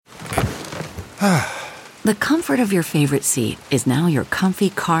The comfort of your favorite seat is now your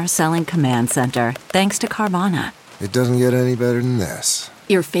comfy car selling command center, thanks to Carvana. It doesn't get any better than this.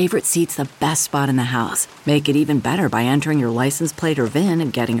 Your favorite seat's the best spot in the house. Make it even better by entering your license plate or VIN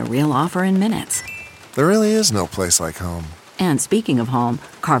and getting a real offer in minutes. There really is no place like home. And speaking of home,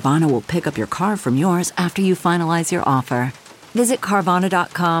 Carvana will pick up your car from yours after you finalize your offer. Visit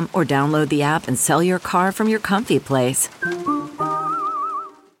Carvana.com or download the app and sell your car from your comfy place.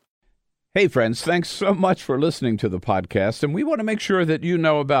 Hey, friends, thanks so much for listening to the podcast, and we want to make sure that you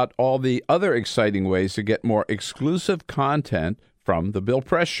know about all the other exciting ways to get more exclusive content from The Bill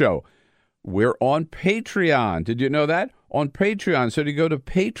Press Show. We're on Patreon. Did you know that? On Patreon. So you go to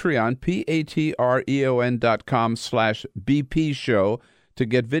Patreon, patreon.com/BP Show to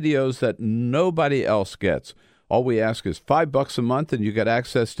get videos that nobody else gets. All we ask is $5 a month, and you get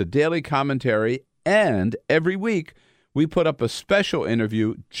access to daily commentary, and every week we put up a special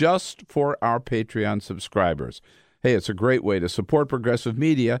interview just for our Patreon subscribers. Hey, it's a great way to support progressive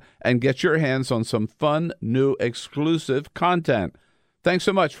media and get your hands on some fun, new, exclusive content. Thanks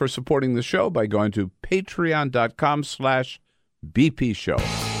so much for supporting the show by going to patreon.com/BP Show.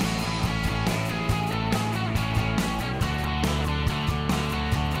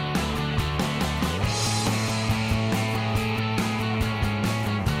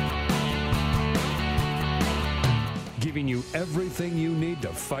 Giving you everything you need to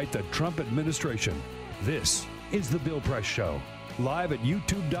fight the Trump administration. This is The Bill Press Show, live at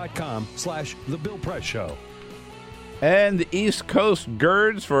youtube.com/The Bill Press Show. And the East Coast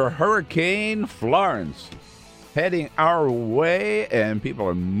girds for Hurricane Florence. Heading our way, and people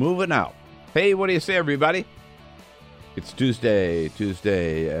are moving out. Hey, what do you say, everybody? It's Tuesday,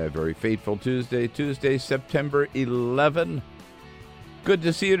 a very fateful Tuesday, September 11. Good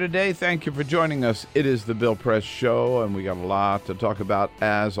to see you today. Thank you for joining us. It is the Bill Press Show, and we got a lot to talk about,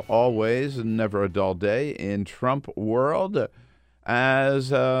 as always. Never a dull day in Trump world.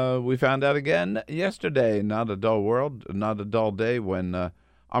 As we found out again yesterday, not a dull world, not a dull day when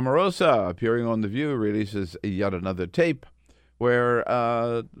Omarosa, appearing on The View, releases yet another tape where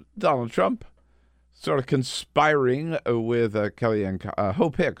Donald Trump sort of conspiring with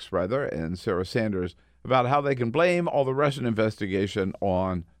Hope Hicks, and Sarah Sanders about how they can blame all the Russian investigation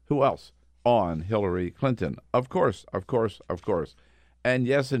on who else? On Hillary Clinton. Of course. And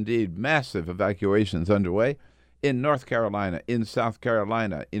yes, indeed, massive evacuations underway in North Carolina, in South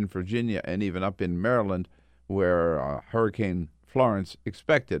Carolina, in Virginia, and even up in Maryland, where Hurricane Florence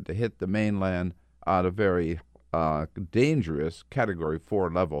expected to hit the mainland at a very dangerous Category 4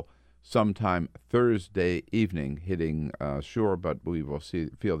 level sometime Thursday evening, hitting shore, but we will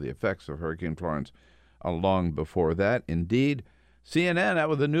feel the effects of Hurricane Florence long before that. Indeed, CNN out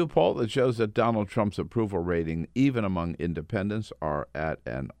with a new poll that shows that Donald Trump's approval rating, even among independents, are at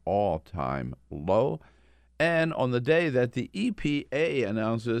an all-time low. And on the day that the EPA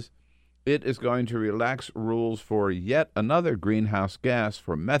announces it is going to relax rules for yet another greenhouse gas,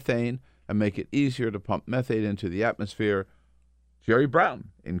 for methane, and make it easier to pump methane into the atmosphere, Jerry Brown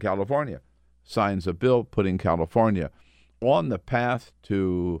in California signs a bill putting California on the path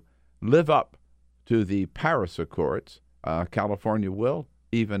to live up to the Paris Accords. California will,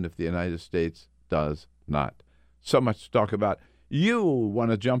 even if the United States does not. So much to talk about. You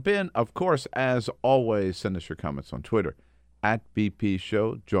want to jump in? Of course, as always, send us your comments on Twitter at BP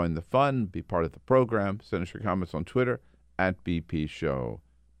Show. Join the fun, be part of the program. Send us your comments on Twitter at BP Show.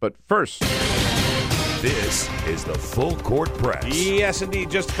 But first, this is the Full Court Press. Yes, indeed.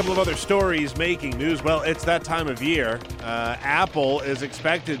 Just a couple of other stories making news. Well, it's that time of year. Apple is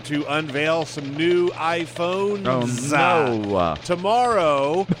expected to unveil some new iPhones. Oh, no.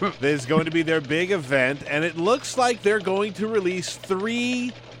 Tomorrow is going to be their big event, and it looks like they're going to release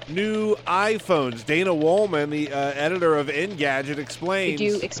 3 new iPhones. Dana Wollman, the editor of Engadget, explains. We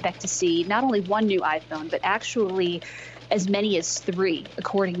do expect to see not only one new iPhone, but actually as many as 3,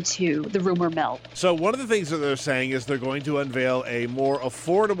 according to the rumor mill. So one of the things that they're saying is they're going to unveil a more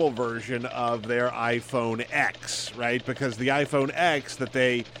affordable version of their iPhone X, right? Because the iPhone X that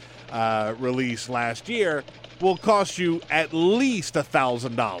they released last year will cost you at least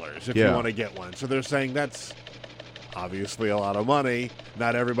 $1,000 if you want to get one. So they're saying that's obviously a lot of money.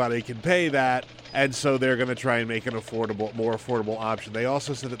 Not everybody can pay that. And so they're going to try and make an more affordable option. They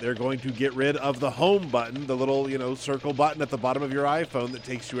also said that they're going to get rid of the home button, the little, circle button at the bottom of your iPhone that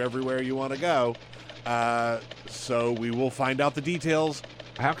takes you everywhere you want to go. So we will find out the details.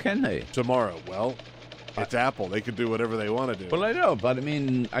 How can they? Tomorrow. Well, it's Apple. They can do whatever they want to do. Well, I know, but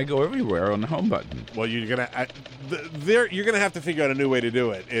I go everywhere on the home button. Well, you're gonna have to figure out a new way to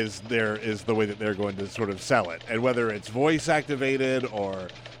do it. Is the way that they're going to sort of sell it, and whether it's voice activated or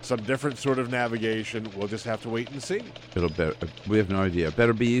some different sort of navigation. We'll just have to wait and see. We have no idea. It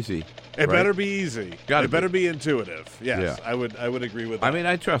better be easy. It better be easy. Gotta it better be intuitive. Yes, Yeah. I would agree with that. I mean,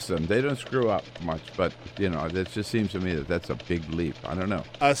 I trust them. They don't screw up much, but, it just seems to me that that's a big leap. I don't know.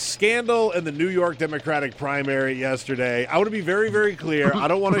 A scandal in the New York Democratic primary yesterday. I want to be very, very clear. I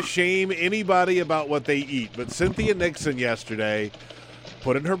don't want to shame anybody about what they eat, but Cynthia Nixon yesterday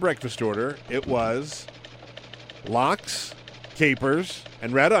put in her breakfast order. It was lox, capers,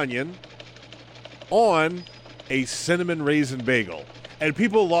 and red onion on a cinnamon raisin bagel. And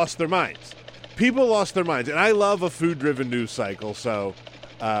people lost their minds. And I love a food-driven news cycle, so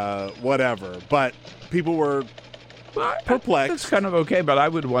whatever. But people were perplexed. It's kind of okay, but I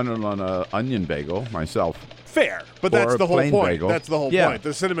would want it on an onion bagel myself. Fair, but Or that's a the whole plain point. bagel. That's the whole Yeah. point.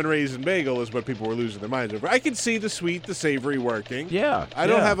 The cinnamon raisin bagel is what people were losing their minds over. I can see the sweet, the savory working. Yeah. I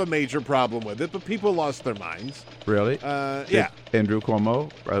don't have a major problem with it, but people lost their minds. Really? Yeah. Andrew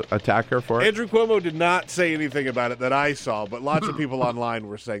Cuomo attack her for it? Andrew Cuomo did not say anything about it that I saw, but lots of people online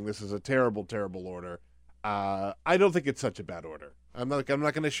were saying this is a terrible, terrible order. I don't think it's such a bad order. I'm not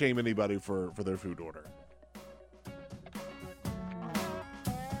going to shame anybody for their food order.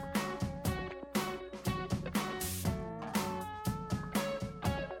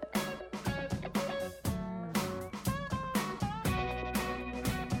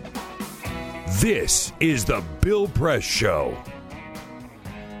 This is the Bill Press Show.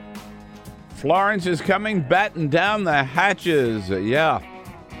 Florence is coming, batten down the hatches. Yeah,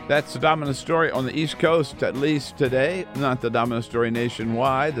 that's the dominant story on the East Coast, at least today. Not the dominant story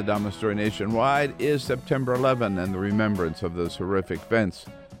nationwide. The dominant story nationwide is September 11 and the remembrance of those horrific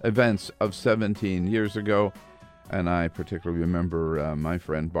events of 17 years ago. And I particularly remember my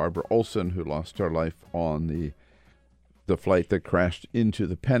friend Barbara Olson, who lost her life on the flight that crashed into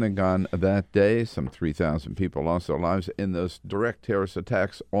the Pentagon that day. Some 3,000 people lost their lives in those direct terrorist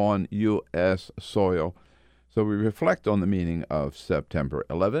attacks on U.S. soil. So we reflect on the meaning of September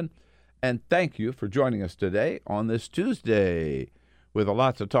 11. And thank you for joining us today on this Tuesday, with a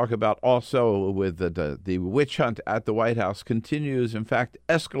lot to talk about. Also, with the witch hunt at the White House continues, in fact,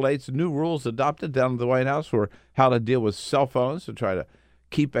 escalates. New rules adopted down at the White House for how to deal with cell phones to try to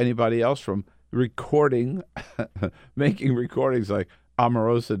keep anybody else from recording, making recordings like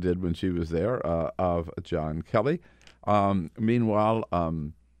Omarosa did when she was there of John Kelly. Meanwhile,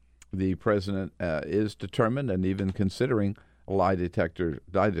 the president is determined and even considering a lie detector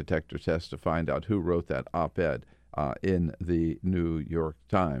test to find out who wrote that op-ed in the New York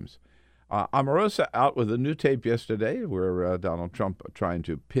Times. Omarosa out with a new tape yesterday where Donald Trump trying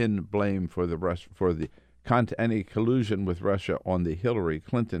to pin blame for any collusion with Russia on the Hillary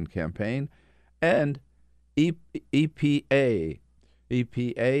Clinton campaign. And EPA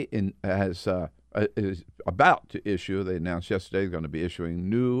is about to issue, they announced yesterday, going to be issuing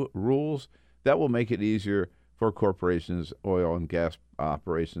new rules that will make it easier for corporations, oil and gas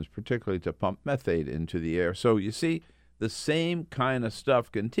operations, particularly to pump methane into the air. So you see, the same kind of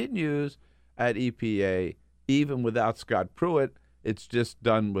stuff continues at EPA, even without Scott Pruitt. It's just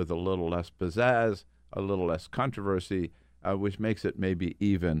done with a little less pizzazz, a little less controversy, which makes it maybe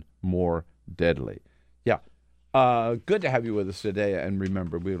even more deadly. Yeah. Good to have you with us today. And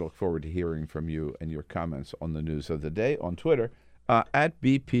remember, we look forward to hearing from you and your comments on the news of the day on Twitter at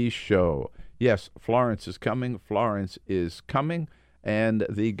BP Show. Yes, Florence is coming. Florence is coming. And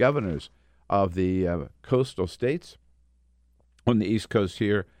the governors of the coastal states on the East Coast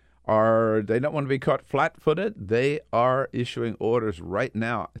here they don't want to be caught flat-footed. They are issuing orders right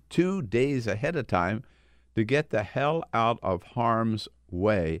now, 2 days ahead of time, to get the hell out of harm's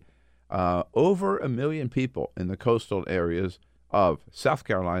way. Over 1 million people in the coastal areas of South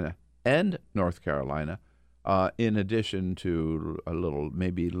Carolina and North Carolina, in addition to a little,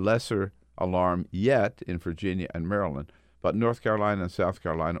 maybe lesser alarm yet in Virginia and Maryland. But North Carolina and South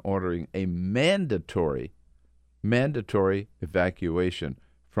Carolina ordering a mandatory evacuation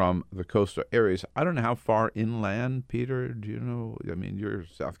from the coastal areas. I don't know how far inland, Peter, do you know? I mean, you're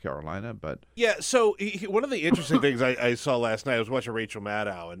South Carolina, but... Yeah, so one of the interesting things I saw last night, I was watching Rachel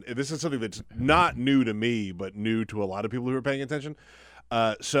Maddow, and this is something that's not new to me, but new to a lot of people who are paying attention.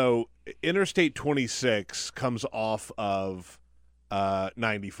 So Interstate 26 comes off of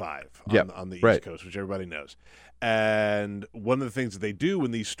 95 on the East Coast, which everybody knows. And one of the things that they do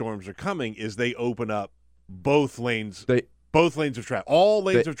when these storms are coming is they open up both lanes. Both lanes of traffic. All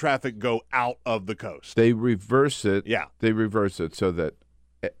lanes of traffic go out of the coast. They reverse it. Yeah. They reverse it so that,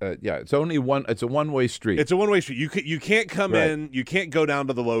 it's only one. It's a one-way street. It's a one-way street. You can't come in. You can't go down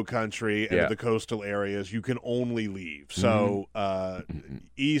to the Low Country and to the coastal areas. You can only leave. So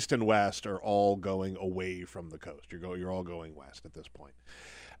east and west are all going away from the coast. You're all going west at this point.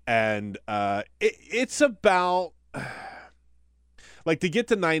 And it's about like to get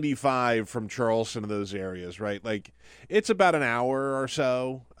to 95 from Charleston to those areas, right? Like it's about an hour or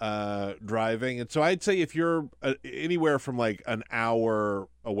so driving. And so I'd say if you're anywhere from like an hour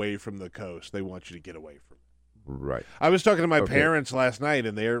away from the coast, they want you to get away from it. Right. I was talking to my parents last night,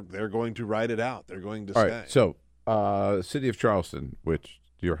 and they're going to ride it out. They're going to stay. All right. So, city of Charleston, which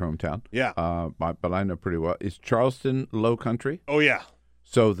your hometown. Yeah. But I know pretty well. Is Charleston low country? Oh, yeah.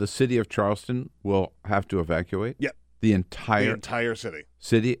 So the city of Charleston will have to evacuate? Yep. The entire city.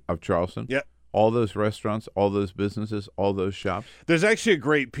 City of Charleston? Yep. All those restaurants, all those businesses, all those shops? There's actually a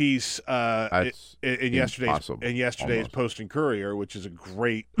great piece in yesterday's almost. Post and Courier, which is a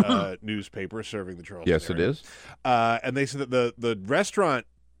great newspaper serving the Charleston Yes, area. it is. And they said that the restaurant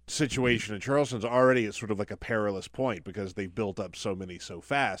situation in Charleston's already at sort of like a perilous point because they've built up so many so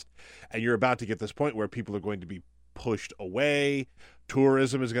fast. And you're about to get this point where people are going to be pushed away.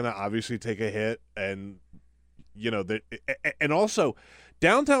 Tourism is going to obviously take a hit. And, and also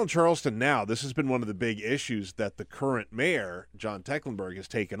downtown Charleston now, this has been one of the big issues that the current mayor, John Tecklenburg, has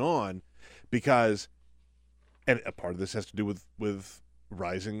taken on because, and a part of this has to do with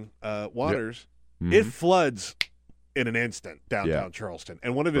rising waters. Yep. Mm-hmm. It floods in an instant downtown Charleston.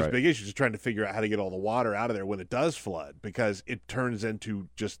 And one of his big issues is trying to figure out how to get all the water out of there when it does flood because it turns into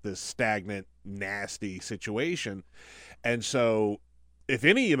just this stagnant, nasty situation. And so if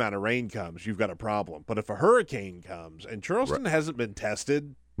any amount of rain comes, you've got a problem. But if a hurricane comes, and Charleston hasn't been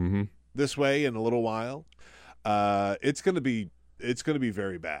tested this way in a little while, it's going to be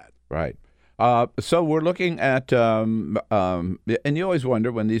very bad. Right. So we're looking at, and you always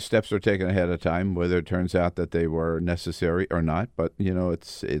wonder when these steps are taken ahead of time whether it turns out that they were necessary or not. But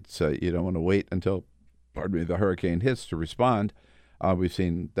it's you don't want to wait until, the hurricane hits to respond. We've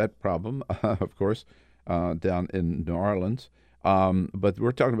seen that problem, of course, down in New Orleans. But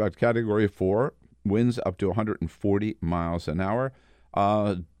we're talking about Category 4, winds up to 140 miles an hour,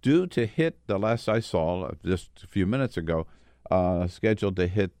 due to hit, the last I saw just a few minutes ago, scheduled to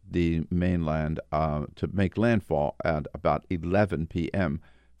hit the mainland to make landfall at about 11 p.m.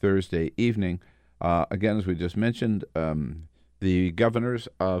 Thursday evening. Again, as we just mentioned, the governors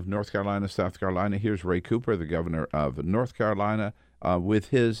of North Carolina, South Carolina, here's Ray Cooper, the governor of North Carolina, with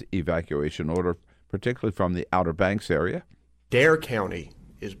his evacuation order, particularly from the Outer Banks area. Dare County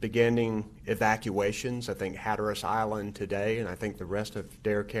is beginning evacuations. I think Hatteras Island today, and I think the rest of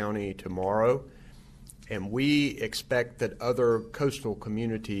Dare County tomorrow. And we expect that other coastal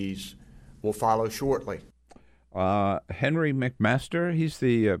communities will follow shortly. Henry McMaster, he's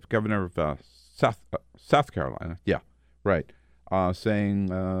the governor of South Carolina. Yeah, right.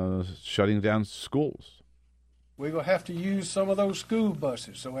 Saying shutting down schools. We're going to have to use some of those school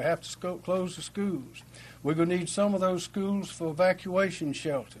buses, so we have to close the schools. We're going to need some of those schools for evacuation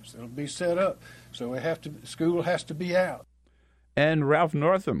shelters. They'll be set up, so school has to be out. And Ralph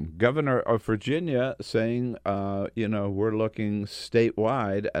Northam, governor of Virginia, saying, we're looking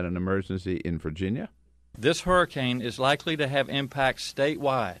statewide at an emergency in Virginia. This hurricane is likely to have impacts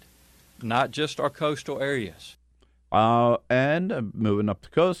statewide, not just our coastal areas. And moving up the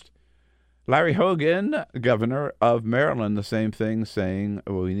coast, Larry Hogan, governor of Maryland, the same thing, saying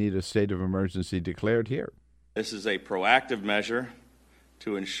we need a state of emergency declared here. This is a proactive measure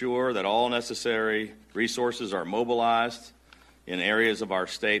to ensure that all necessary resources are mobilized in areas of our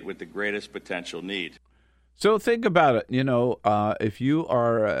state with the greatest potential need. So think about it. If you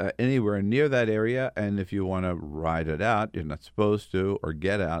are anywhere near that area and if you want to ride it out, you're not supposed to, or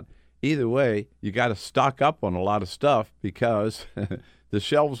get out. Either way, you got to stock up on a lot of stuff because the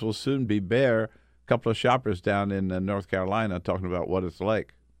shelves will soon be bare. A couple of shoppers down in North Carolina talking about what it's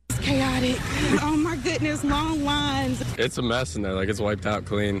like. It's chaotic. Oh, my goodness, long lines. It's a mess in there. Like, it's wiped out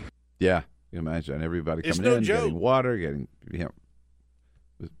clean. Yeah, you imagine everybody coming in, getting water, getting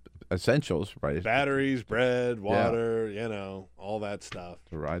essentials, right? Batteries, bread, water, all that stuff.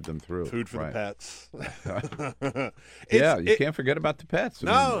 To ride them through. Food for the pets. You can't forget about the pets.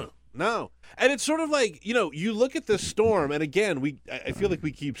 No. And it's sort of like, you look at this storm, and again, I feel like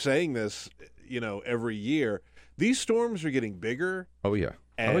we keep saying this, every year. These storms are getting bigger. Oh, yeah.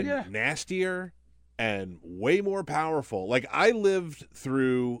 And nastier and way more powerful. Like, I lived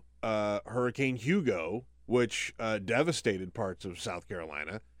through Hurricane Hugo, which devastated parts of South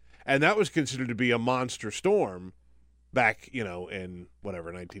Carolina. And that was considered to be a monster storm back, in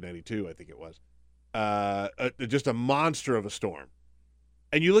 1992, I think it was. Just a monster of a storm.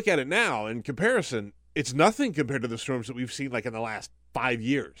 And you look at it now, in comparison, it's nothing compared to the storms that we've seen like in the last 5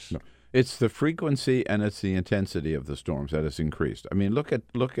 years. No. It's the frequency and it's the intensity of the storms that has increased. I mean, look at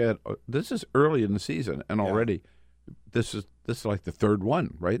this is early in the season, and already this is like the third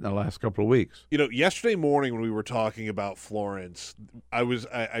one, right, in the last couple of weeks. Yesterday morning when we were talking about Florence,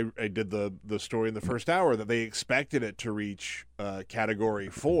 I did the story in the first hour that they expected it to reach Category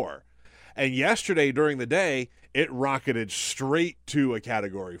 4. And yesterday during the day, it rocketed straight to a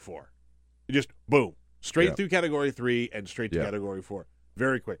Category 4. Just boom, straight through Category 3 and straight to Category 4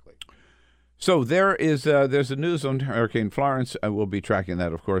 very quickly. So there's a news on Hurricane Florence. We'll be tracking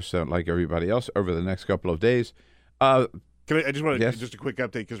that, of course, like everybody else, over the next couple of days. I just want to just a quick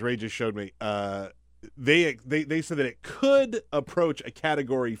update because Ray just showed me. They said that it could approach a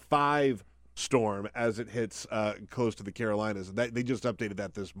Category 5 storm as it hits close to the Carolinas. They just updated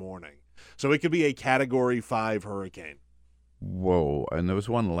that this morning, so it could be a Category 5 hurricane. Whoa! And there was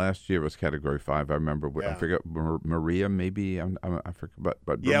one last year was Category 5. I remember. I forget Maria, maybe. I forget,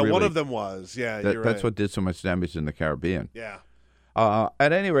 but yeah, really, one of them was. Yeah, you're right. That's what did so much damage in the Caribbean. Yeah.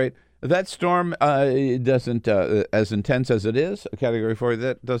 At any rate, that storm doesn't, as intense as it is, a Category 4,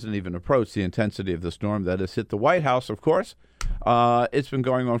 that doesn't even approach the intensity of the storm that has hit the White House, of course. It's been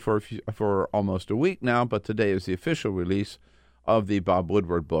going on for almost a week now, but today is the official release of the Bob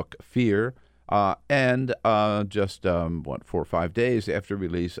Woodward book, Fear, and just, 4 or 5 days after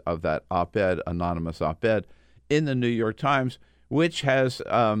release of that anonymous op-ed in the New York Times, which has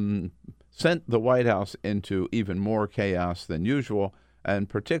sent the White House into even more chaos than usual, and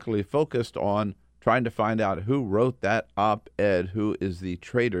particularly focused on trying to find out who wrote that op-ed, who is the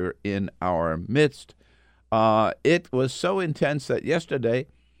traitor in our midst. It was so intense that yesterday,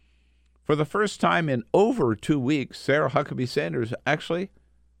 for the first time in over 2 weeks, Sarah Huckabee Sanders actually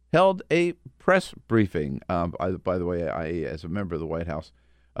held a press briefing. By the way, I, as a member of the White House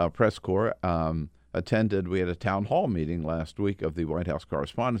press corps, attended. We had a town hall meeting last week of the White House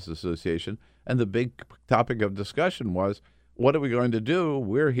Correspondents Association, and the big topic of discussion was, what are we going to do?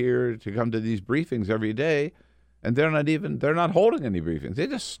 We're here to come to these briefings every day, and they're not holding any briefings. They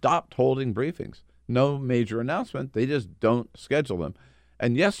just stopped holding briefings. No major announcement. They just don't schedule them.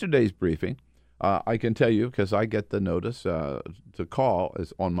 And yesterday's briefing, I can tell you because I get the notice to call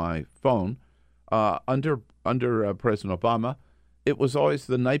is on my phone. Under President Obama, it was always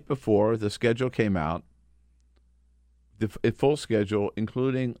the night before the schedule came out, the full schedule,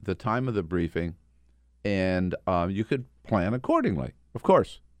 including the time of the briefing, and you could plan accordingly. Of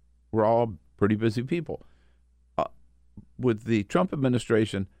course, we're all pretty busy people. With the Trump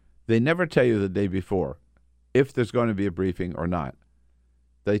administration, they never tell you the day before if there's going to be a briefing or not.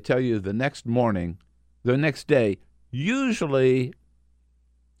 They tell you the next morning, the next day, usually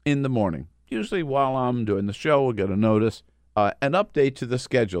in the morning. Usually while I'm doing the show, we'll get a notice, an update to the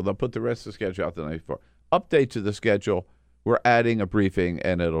schedule. They'll put the rest of the schedule out the night before. Update to the schedule. We're adding a briefing,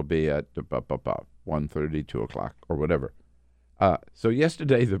 and it'll be at 1:30, 2 o'clock, or whatever. So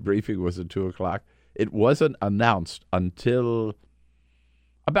yesterday, the briefing was at 2 o'clock. It wasn't announced until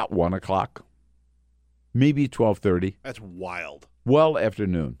about 1 o'clock, maybe 12:30. That's wild. Well,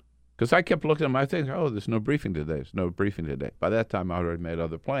 afternoon. Because I kept looking at my things. Oh, there's no briefing today. There's no briefing today. By that time, I already made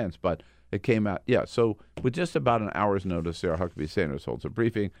other plans, but it came out. Yeah, so with just about an hour's notice, Sarah Huckabee Sanders holds a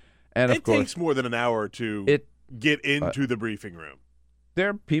briefing. And of course, it takes more than an hour to get into the briefing room. There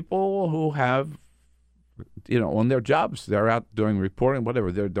are people who have, on their jobs, they're out doing reporting,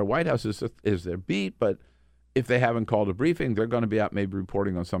 whatever. Their White House is their beat, but if they haven't called a briefing, they're going to be out maybe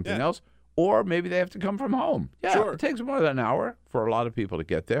reporting on something else, or maybe they have to come from home. Yeah, sure. It takes more than an hour for a lot of people to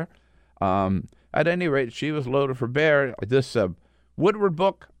get there. At any rate, she was loaded for bear. This Woodward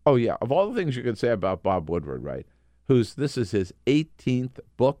book, of all the things you could say about Bob Woodward, right, this is his 18th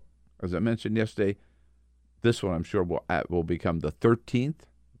book. As I mentioned yesterday, this one I'm sure will become the 13th,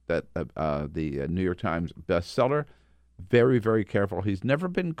 that the New York Times bestseller. Very, very careful. He's never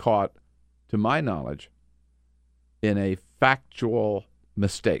been caught, to my knowledge, in a factual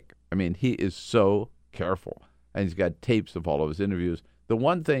mistake. I mean, he is so careful, and he's got tapes of all of his interviews. The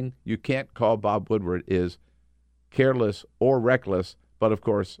one thing you can't call Bob Woodward is careless or reckless, but of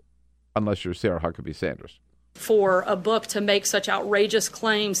course, unless you're Sarah Huckabee Sanders. For a book to make such outrageous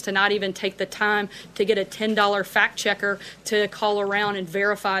claims, to not even take the time to get a $10 fact checker to call around and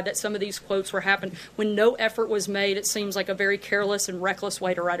verify that some of these quotes were happening, when no effort was made, it seems like a very careless and reckless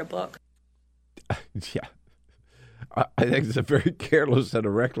way to write a book. Yeah. I think it's a very careless and a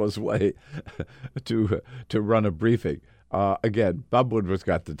reckless way to run a briefing. Again, Bob Woodward's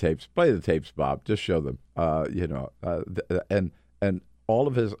got the tapes. Play the tapes, Bob. Just show them. And all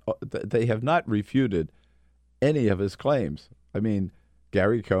of his, they have not refuted any of his claims. I mean,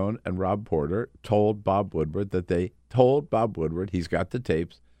 Gary Cohn and Rob Porter told Bob Woodward he's got the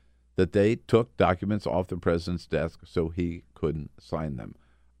tapes, that they took documents off the president's desk so he couldn't sign them.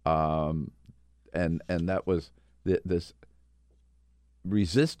 And that was this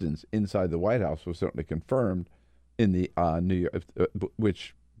resistance inside the White House was certainly confirmed in the New York,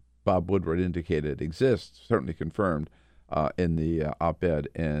 which Bob Woodward indicated exists, certainly confirmed in the op-ed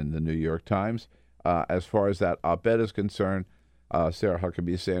in the New York Times. As far as that op-ed is concerned, Sarah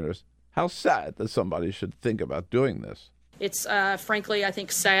Huckabee Sanders, how sad that somebody should think about doing this. It's frankly, I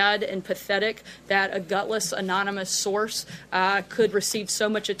think, sad and pathetic that a gutless, anonymous source could receive so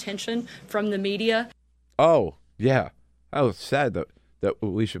much attention from the media. Oh, yeah. How sad that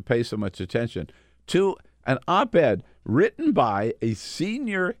we should pay so much attention to an op-ed written by a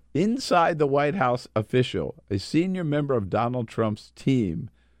senior inside the White House official, a senior member of Donald Trump's team,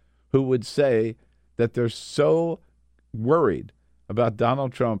 who would say that they're so worried about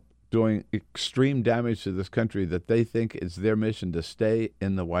Donald Trump doing extreme damage to this country that they think it's their mission to stay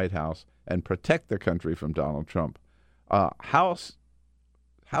in the White House and protect the country from Donald Trump. How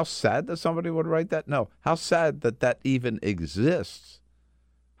sad that somebody would write that? No. How sad that that even exists.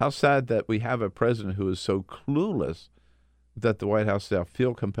 How sad that we have a president who is so clueless that the White House staff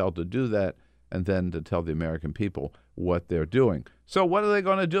feel compelled to do that and then to tell the American people what they're doing. So what are they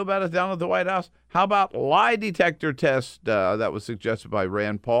going to do about it down at the White House? How about lie detector test that was suggested by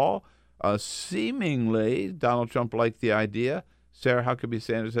Rand Paul? Seemingly, Donald Trump liked the idea. Sarah Huckabee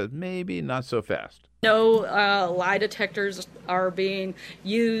Sanders says maybe not so fast. No lie detectors are being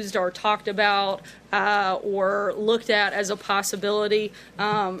used or talked about or looked at as a possibility.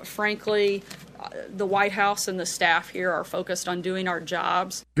 Frankly, the White House and the staff here are focused on doing our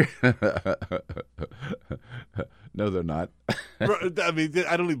jobs. No, they're not. I mean,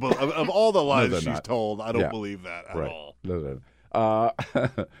 I don't even of all the lies she's not. told, I don't believe that at right. all. No, they're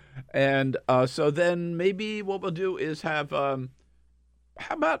not. And so then maybe what we'll do is have, how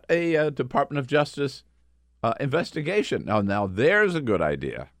about a Department of Justice investigation? Now there's a good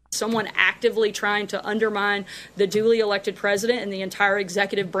idea. Someone actively trying to undermine the duly elected president and the entire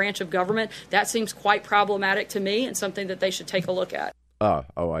executive branch of government, that seems quite problematic to me and something that they should take a look at.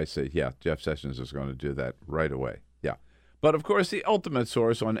 Oh, I see. Yeah, Jeff Sessions is going to do that right away. Yeah. But, of course, the ultimate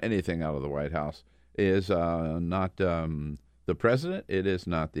source on anything out of the White House is not the president. It is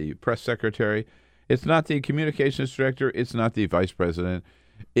not the press secretary. It's not the communications director. It's not the vice president.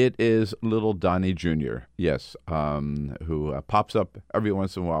 It is little Donnie Jr., yes, who pops up every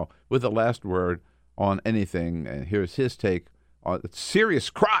once in a while with the last word on anything. And here's his take on serious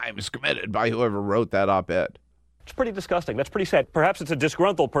crimes committed by whoever wrote that op-ed. It's pretty disgusting. That's pretty sad. Perhaps it's a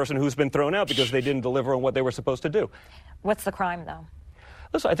disgruntled person who's been thrown out because they didn't deliver on what they were supposed to do. What's the crime, though?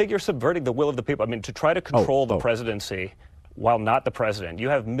 Listen, I think you're subverting the will of the people. I mean, to try to control the presidency while not the president. You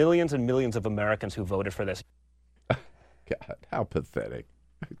have millions and millions of Americans who voted for this. God, how pathetic.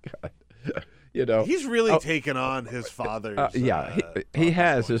 God. You know, he's really taken on his father's. He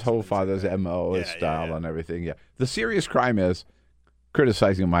has his whole father's MO, his style, and everything. Yeah, the serious crime is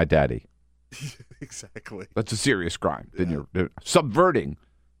criticizing my daddy. Exactly. That's a serious crime. Then you're subverting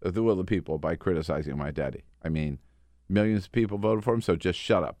the will of the people by criticizing my daddy. I mean, millions of people voted for him, so just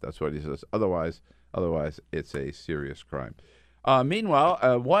shut up. That's what he says. Otherwise, it's a serious crime.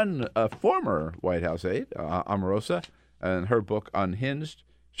 Meanwhile, one former White House aide, Omarosa, and her book Unhinged,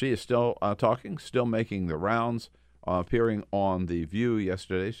 she is still talking, still making the rounds, appearing on The View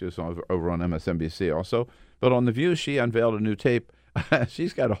yesterday. She was over on MSNBC also. But on The View, she unveiled a new tape.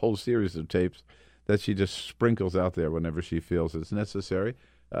 She's got a whole series of tapes that she just sprinkles out there whenever she feels it's necessary.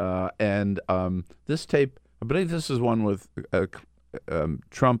 And this tape, I believe this is one with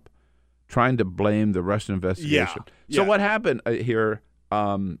Trump trying to blame the Russian investigation. So what happened here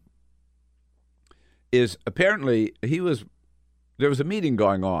is apparently there was a meeting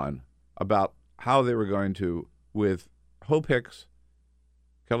going on about how they were going to, with Hope Hicks,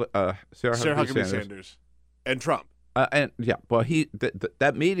 Sarah Huckabee Sanders, and Trump.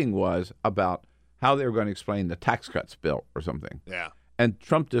 That meeting was about how they were going to explain the tax cuts bill or something. Yeah. And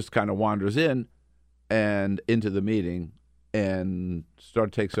Trump just kind of wanders in and into the meeting and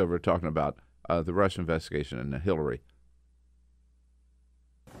takes over talking about the Russian investigation and Hillary.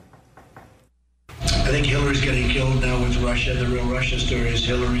 I think Hillary's getting killed now with Russia. The real Russia story is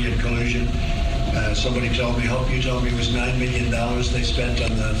Hillary and collusion. Somebody told me, Hope, you told me it was $9 million they spent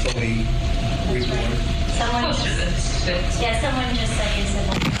on the phony report. Someone just said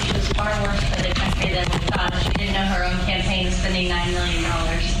she was far worse for the country than we thought. She didn't know her own campaign was spending $9 million.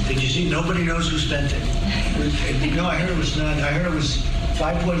 Did you see? Nobody knows who spent it. No, I heard it was 9. I heard it was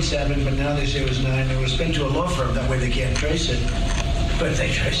 5.7, but now they say it was 9. It was spent to a law firm. That way they can't trace it. But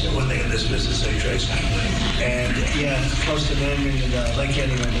they trace it. One thing in this business, they trace it. And, close to $9 million. I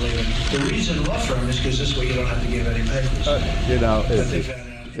can't even believe it. The reason law firm is because this way you don't have to give any papers.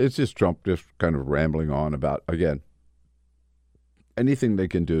 It's just Trump just kind of rambling on about, again, anything they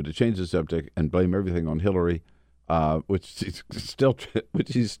can do to change the subject and blame everything on Hillary, which he's still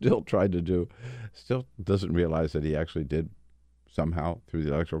tried to do. Still doesn't realize that he actually did somehow through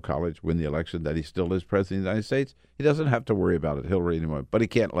the Electoral College win the election, that he still is president of the United States. He doesn't have to worry about it, Hillary, anymore, but he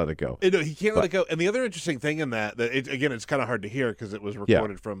can't let it go. He can't let it go. And the other interesting thing in that it's kind of hard to hear because it was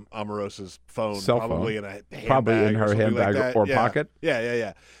recorded from Omarosa's phone, probably in a handbag, probably in her handbag like or pocket.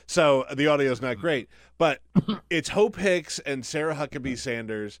 Yeah. So the audio's not great, but it's Hope Hicks and Sarah Huckabee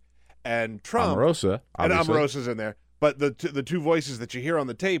Sanders and Trump. Omarosa, obviously. And Omarosa's in there. But the two voices that you hear on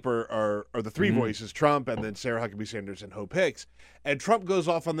the tape are the three voices, Trump and then Sarah Huckabee Sanders and Hope Hicks. And Trump goes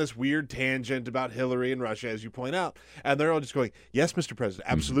off on this weird tangent about Hillary and Russia, as you point out. And they're all just going, yes, Mr. President,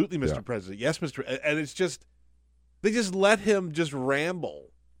 absolutely, Mr. President, yes, Mr. And it's just, they just let him just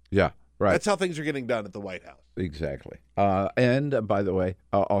ramble. Yeah, right. That's how things are getting done at the White House. Exactly. And by the way,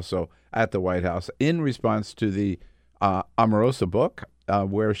 also at the White House, in response to the Omarosa book,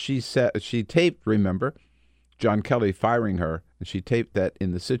 where she taped, remember, John Kelly firing her, and she taped that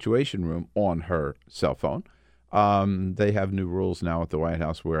in the Situation Room on her cell phone. They have new rules now at the White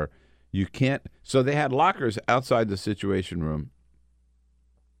House where you can't. So they had lockers outside the Situation Room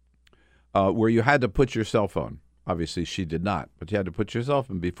where you had to put your cell phone. Obviously, she did not, but you had to put your cell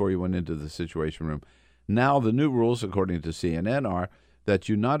phone before you went into the Situation Room. Now the new rules, according to CNN, are that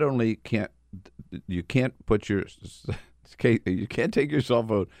you not only can't put you can't take your cell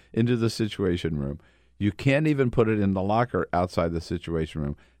phone into the Situation Room. You can't even put it in the locker outside the Situation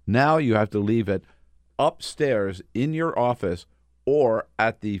Room. Now you have to leave it upstairs in your office or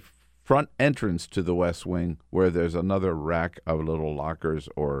at the front entrance to the West Wing, where there's another rack of little lockers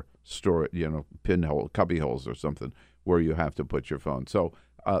or pinhole, cubby holes or something where you have to put your phone. So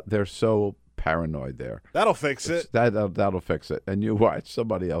they're so paranoid there. That'll fix it. That'll fix it. And you watch,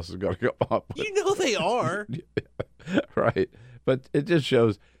 somebody else is going to go up. You know they are. Right. But it just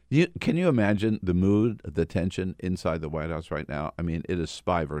shows. Can you imagine the mood, the tension inside the White House right now? I mean, it is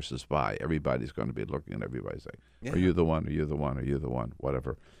spy versus spy. Everybody's going to be looking at everybody saying, Are you the one? Are you the one? Are you the one?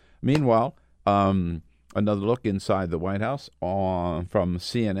 Whatever. Meanwhile, another look inside the White House from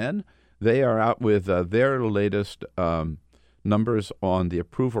CNN. They are out with their latest numbers on the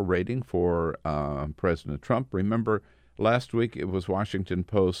approval rating for President Trump. Remember, last week it was Washington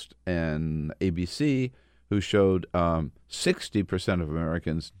Post and ABC who showed 60% of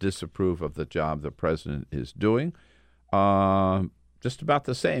Americans disapprove of the job the president is doing. Just about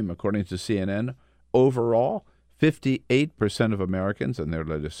the same, according to CNN. Overall, 58% of Americans, in their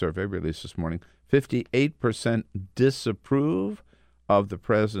latest survey released this morning, 58% disapprove of the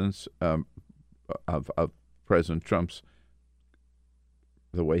president's of President Trump's,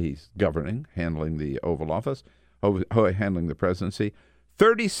 the way he's governing, handling the Oval Office, handling the presidency.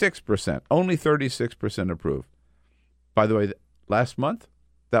 36%, only 36% approve. By the way, last month,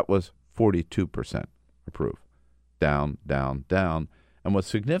 that was 42% approve. Down, down, down. And what's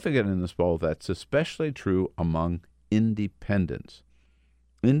significant in this poll, that's especially true among independents.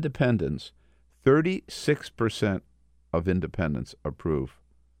 Independents, 36% of independents approve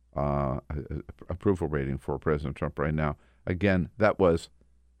approval rating for President Trump right now. Again, that was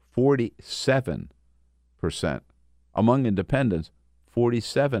 47% among independents.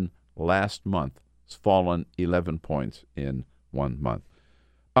 47 last month. It's fallen 11 points in 1 month.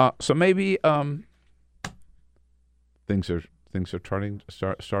 So maybe things are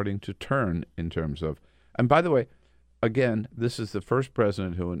starting to turn in terms of. And by the way, again, this is the first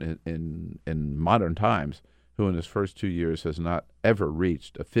president who, in modern times, who in his first 2 years has not ever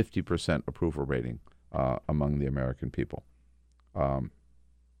reached a 50% approval rating among the American people.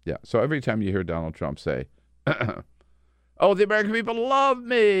 So every time you hear Donald Trump say, "Oh, the American people love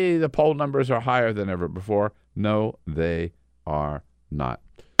me," the poll numbers are higher than ever before. No, they are not.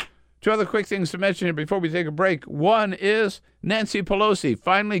 Two other quick things to mention here before we take a break. One is Nancy Pelosi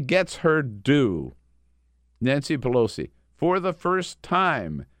finally gets her due. Nancy Pelosi, for the first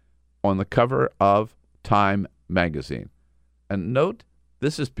time, on the cover of Time magazine. And note,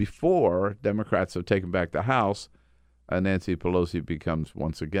 this is before Democrats have taken back the House, and Nancy Pelosi becomes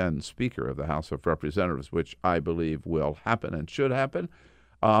once again Speaker of the House of Representatives, which I believe will happen and should happen.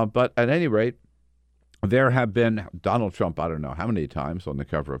 But at any rate, there have been Donald Trump, I don't know how many times, on the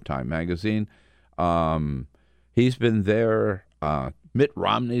cover of Time magazine. He's been there. Mitt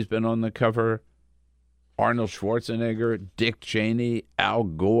Romney's been on the cover. Arnold Schwarzenegger, Dick Cheney, Al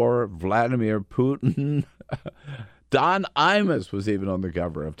Gore, Vladimir Putin. Don Imus was even on the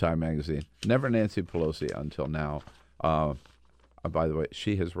cover of Time magazine. Never Nancy Pelosi until now. By the way,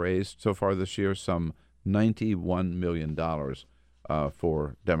 she has raised so far this year some $91 million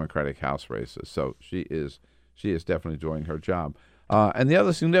for Democratic House races. So she is definitely doing her job. And the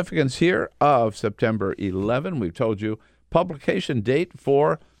other significance here of September 11, we've told you, publication date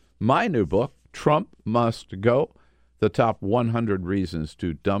for my new book, Trump Must Go, the top 100 reasons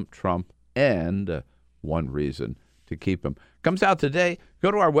to dump Trump and one reason to keep him. Comes out today.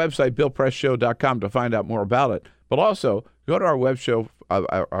 Go to our website, BillPressShow.com, to find out more about it. But also, go to our website,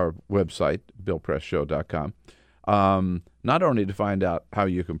 BillPressShow.com, not only to find out how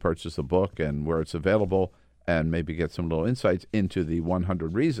you can purchase the book and where it's available, and maybe get some little insights into the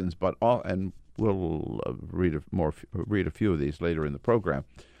 100 reasons, and we'll read a few of these later in the program.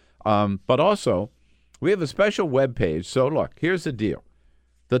 But also, we have a special web page. So look, here's the deal: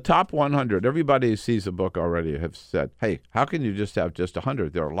 the top 100. Everybody who sees the book already have said, "Hey, how can you just have just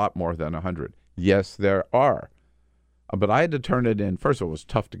 100? There are a lot more than 100." Yes, there are, but I had to turn it in. First of all, it was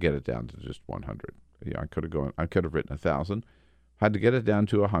tough to get it down to just 100. Yeah, I could have written 1,000. Had to get it down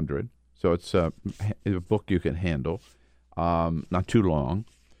to 100. So it's a book you can handle, not too long.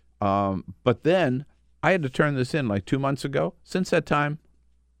 But then I had to turn this in like 2 months ago. Since that time,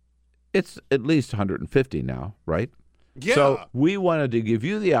 it's at least 150 now, right? Yeah. So we wanted to give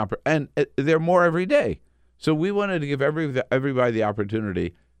you the and there are more every day. So we wanted to give everybody the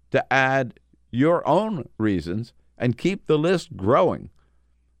opportunity to add your own reasons and keep the list growing.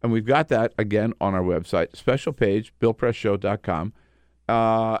 And we've got that, again, on our website, special page, BillPressShow.com.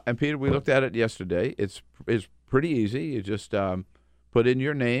 And Peter, we looked at it yesterday. It's pretty easy. You just put in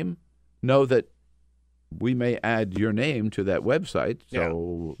your name. Know that we may add your name to that website.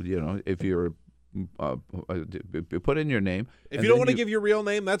 So if you're put in your name. If you don't want to give your real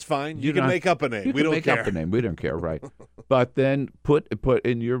name, that's fine. You can make up a name. We don't care. Make up a name. We don't care, right? But then put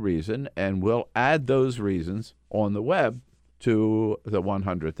in your reason, and we'll add those reasons on the web to the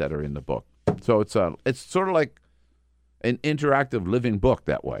 100 that are in the book. So it's sort of like an interactive living book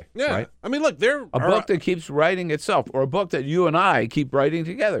that way. Yeah. Right? I mean, look, there a book that keeps writing itself, or a book that you and I keep writing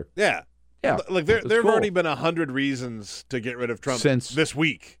together. Yeah. Yeah. Like there have already been 100 reasons to get rid of Trump since this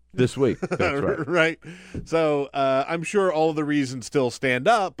week. That's right. Right. So I'm sure all of the reasons still stand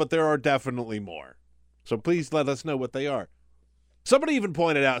up, but there are definitely more. So please let us know what they are. Somebody even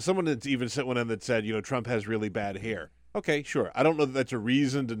pointed out, someone that's even sent one in that said, Trump has really bad hair. Okay, sure. I don't know that that's a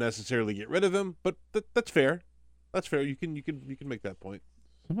reason to necessarily get rid of him, but that's fair. That's fair. You can make that point.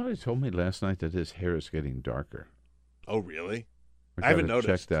 Somebody told me last night that his hair is getting darker. Oh, really? I haven't noticed.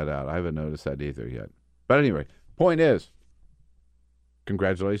 Check that out. I haven't noticed that either yet. But anyway, point is,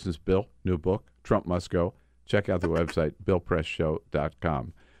 congratulations, Bill. New book, Trump Must Go. Check out the website,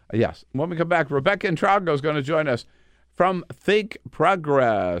 BillPressShow.com. Yes. When we come back, Rebekah Entralgo is going to join us from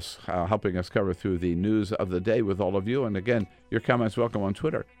Thinkprogress, helping us cover through the news of the day with all of you. And again, your comments welcome on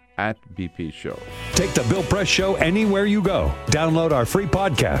Twitter @BP Show. Take the Bill Press Show anywhere you go. Download our free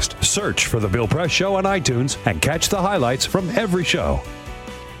podcast, search for the Bill Press Show on iTunes, and catch the highlights from every show.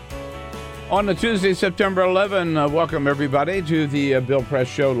 On the Tuesday, September 11, welcome everybody to the Bill Press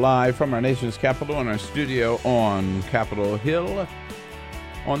Show live from our nation's capital in our studio on Capitol Hill.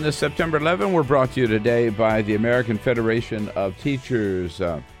 On this September 11, we're brought to you today by the American Federation of Teachers.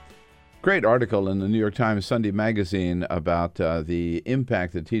 Great article in the New York Times Sunday Magazine about the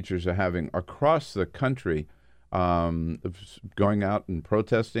impact that teachers are having across the country, going out and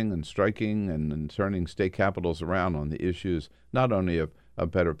protesting and striking and turning state capitals around on the issues not only of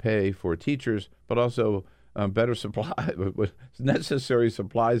better pay for teachers, but also better supply, necessary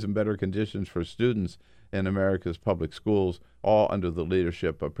supplies and better conditions for students in America's public schools, all under the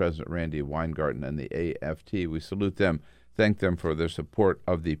leadership of President Randy Weingarten and the AFT. We salute them. Thank them for their support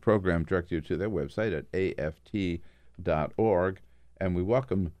of the program. Direct you to their website at aft.org. And we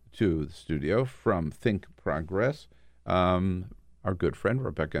welcome to the studio from Thinkprogress our good friend,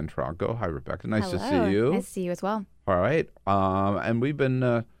 Rebekah Entralgo. Hi, Rebekah. Nice to see you. Nice to see you as well. All right. And we've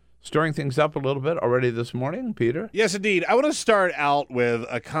been stirring things up a little bit already this morning, Peter. Yes, indeed. I want to start out with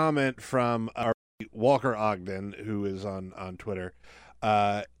a comment from our Walker Ogden, who is on Twitter.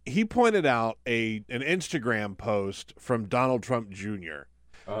 He pointed out an Instagram post from Donald Trump Jr.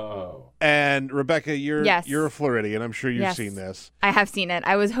 Oh. And Rebekah, you're Yes. a Floridian. I'm sure you've Yes. seen this. I have seen it.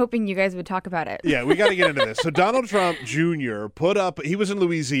 I was hoping you guys would talk about it. Yeah, we got to get into this. So Donald Trump Jr. he was in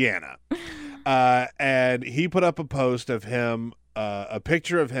Louisiana, and he put up a post of him, a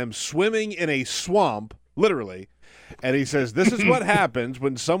picture of him swimming in a swamp, literally. And he says, "This is what happens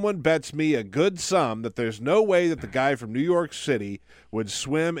when someone bets me a good sum that there's no way that the guy from New York City would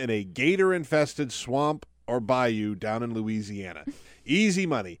swim in a gator-infested swamp or bayou down in Louisiana. Easy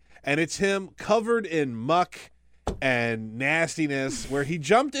money." And it's him covered in muck and nastiness where he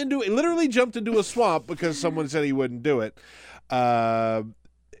literally jumped into a swamp because someone said he wouldn't do it.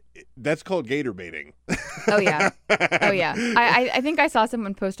 That's called gator baiting. Oh yeah. I think I saw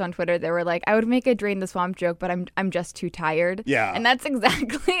someone post on Twitter. They were like, I would make a drain the swamp joke, but I'm just too tired. Yeah. And that's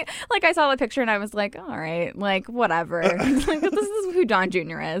exactly like I saw the picture and I was like, all right, like whatever. Like this is who Don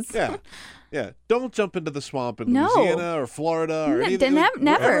Jr. is. Yeah. Yeah, don't jump into the swamp in Louisiana or Florida or anything. Never.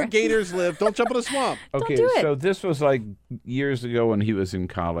 Wherever gators live, don't jump in a swamp. Okay, Don't do it. so this was like years ago when he was in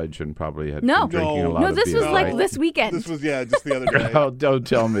college and probably had been drinking a lot of beer. No, this was like this weekend. This was, just the other day. Oh, don't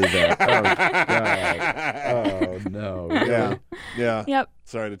tell me that. Oh, God. Oh, no. Really? Yeah. Yep.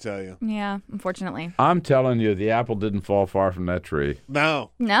 Sorry to tell you. Yeah, unfortunately. I'm telling you, the apple didn't fall far from that tree.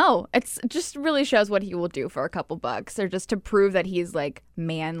 No. It's just really shows what he will do for a couple bucks, or just to prove that he's like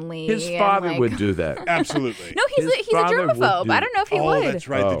manly. His father would do that. Absolutely. No, he's a germaphobe. I don't know if he would. Oh, that's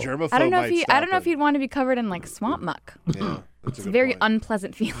right. The germaphobe. I don't know if he'd want to be covered in like swamp muck. Yeah. It's a very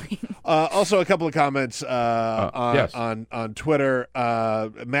unpleasant feeling. Also, a couple of comments on Twitter.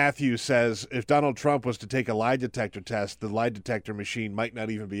 Matthew says, if Donald Trump was to take a lie detector test, the lie detector machine might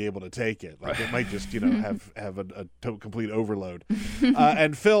not even be able to take it. Like it might just, have a complete overload.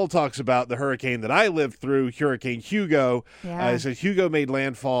 And Phil talks about the hurricane that I lived through, Hurricane Hugo. He says Hugo made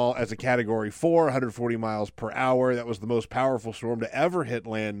landfall as a Category 4, 140 miles per hour. That was the most powerful storm to ever hit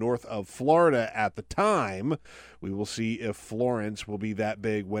land north of Florida at the time. We will see if Florence will be that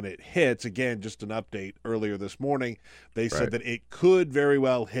big when it hits. Again, just an update earlier this morning. They said that it could very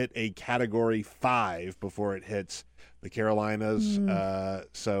well hit a Category 5 before it hits the Carolinas.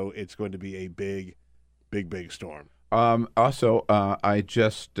 So it's going to be a big storm. Also, I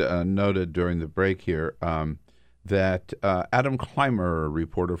just noted during the break here that Adam Clymer, a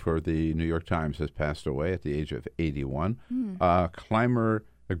reporter for the New York Times, has passed away at the age of 81. Clymer,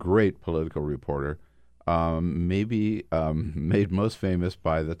 a great political reporter, maybe made most famous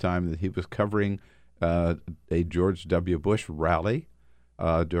by the time that he was covering a George W. Bush rally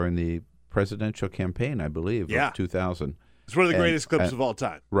during the presidential campaign, I believe, of 2000. It's one of the greatest clips of all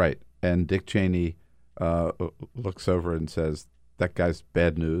time. Right. And Dick Cheney looks over and says, that guy's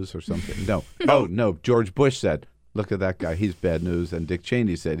bad news or something. No. No. George Bush said, look at that guy. He's bad news. And Dick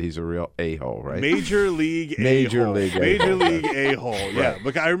Cheney said he's a real a-hole, right? Major League a-hole. Yeah.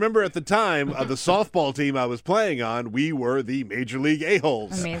 Look, I remember at the time, the softball team I was playing on, we were the Major League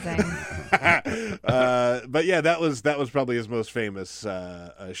a-holes. Amazing. But yeah, that was probably his most famous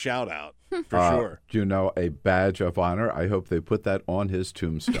shout-out, for sure. Do you know a badge of honor? I hope they put that on his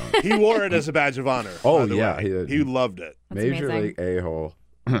tombstone. He wore it as a badge of honor. Oh, yeah. He loved it. That's Major amazing. League a-hole.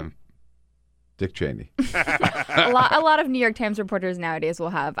 Dick Cheney. a lot of New York Times reporters nowadays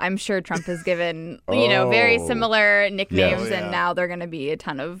will have. I'm sure Trump has given very similar nicknames, and now they're going to be a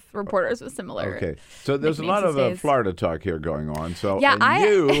ton of reporters with similar. Okay, so there's a lot of Florida talk here going on. So yeah,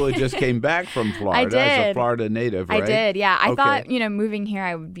 you just came back from Florida as a Florida native, right? I did. Yeah, I thought moving here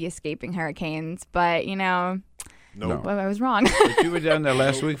I would be escaping hurricanes, but No. I was wrong. But you were down there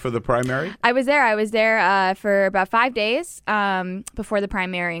last week for the primary? I was there for about 5 days before the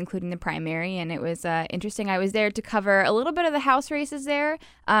primary, including the primary, and it was interesting. I was there to cover a little bit of the House races there,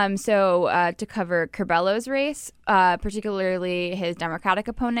 to cover Curbello's race, particularly his Democratic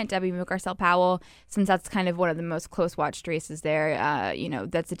opponent, Debbie Mucarsel Powell, since that's kind of one of the most close-watched races there.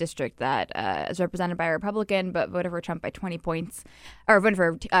 That's a district that is represented by a Republican, but voted for Trump by 20 points, or voted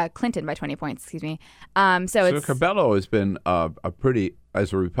for Clinton by 20 points, excuse me. So Curbello has been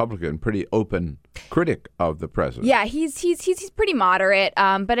as a Republican, pretty open critic of the president. Yeah, he's pretty moderate,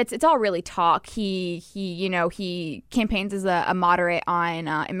 but it's all really talk. He campaigns as a moderate on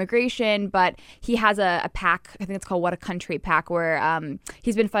immigration, but he has a PAC, I think it's called What a Country PAC, where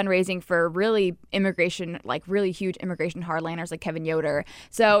he's been fundraising for really really huge immigration hardliners like Kevin Yoder.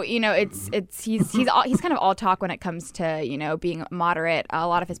 So he's kind of all talk when it comes to being moderate. A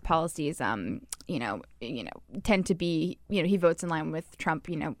lot of his policies tend to be he votes in line with Trump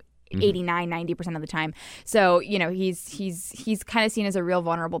 89-90% of the time. So he's kind of seen as a real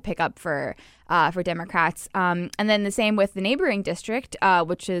vulnerable pickup for Democrats. And then the same with the neighboring district,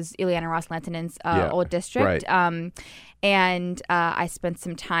 which is Ileana Ros-Lantinen's old district. Right. And I spent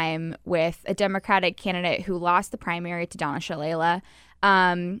some time with a Democratic candidate who lost the primary to Donna Shalala,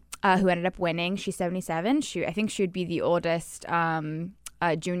 who ended up winning. She's 77. I think she would be the oldest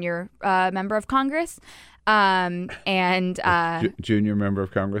junior member of Congress. Junior member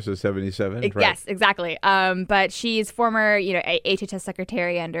of Congress is 77? Right. Yes, exactly. But she's former, HHS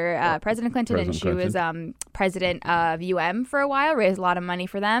secretary under President Clinton, and she was president of UM for a while, raised a lot of money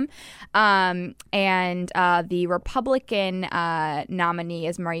for them. And the Republican nominee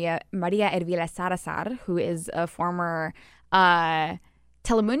is Maria Ervila Salazar, who is a former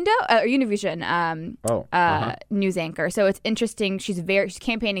Telemundo or Univision news anchor. So it's interesting. She's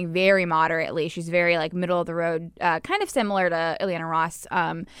campaigning very moderately. She's very like middle of the road, kind of similar to Ileana Ross.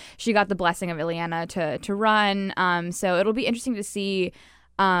 She got the blessing of Ileana to run. So it'll be interesting to see,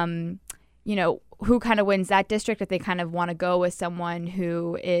 who kind of wins that district, if they kind of want to go with someone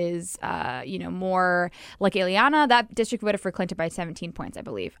who is, more like Ileana. That district voted for Clinton by 17 points, I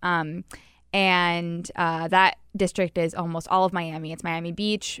believe. And that district is almost all of Miami. It's Miami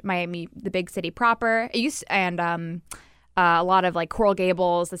Beach, Miami, the big city proper. A lot of like Coral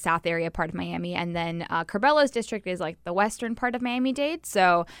Gables, the south area part of Miami. And then Carbelo's district is like the western part of Miami-Dade.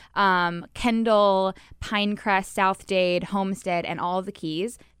 So Kendall, Pinecrest, South Dade, Homestead, and all of the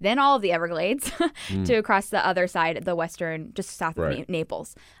Keys. Then all of the Everglades to across the other side, the western, just south of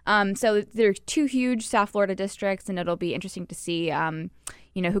Naples. So there are 2 huge South Florida districts, and it'll be interesting to see,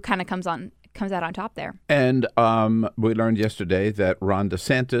 who kind of comes out on top there. And we learned yesterday that Ron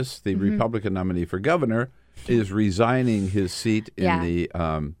DeSantis, the Republican nominee for governor, is resigning his seat in the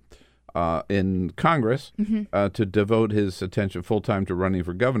in Congress to devote his attention full time to running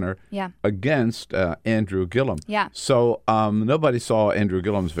for governor against Andrew Gillum. So nobody saw Andrew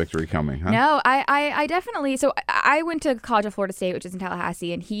Gillum's victory coming, huh? No, I definitely. So I went to College of Florida State, which is in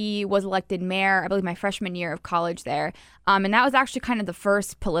Tallahassee, and he was elected mayor, I believe, my freshman year of college there. And that was actually kind of the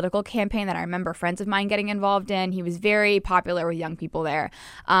first political campaign that I remember friends of mine getting involved in. He was very popular with young people there.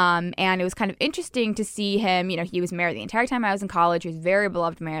 And it was kind of interesting to see him. He was mayor the entire time I was in college. He was a very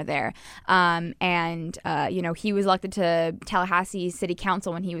beloved mayor there. He was elected to Tallahassee City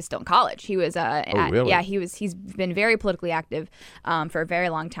Council when he was still in college. He was, really? He's been very politically active for a very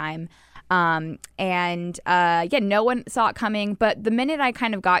long time. No one saw it coming. But the minute I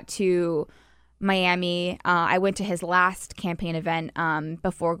kind of got to Miami, I went to his last campaign event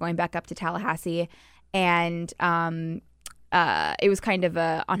before going back up to Tallahassee, and it was kind of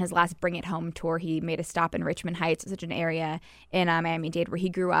on his last Bring It Home tour. He made a stop in Richmond Heights, such an area in Miami-Dade where he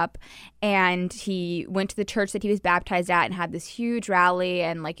grew up, and he went to the church that he was baptized at and had this huge rally,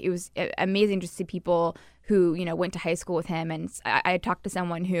 and like it was amazing to see people who went to high school with him. And I talked to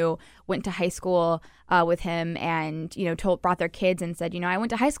someone who went to high school with him, and brought their kids and said, I went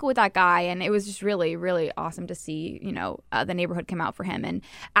to high school with that guy, and it was just really, really awesome to see the neighborhood come out for him. And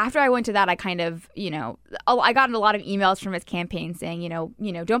after I went to that, I kind of I got a lot of emails from his campaign saying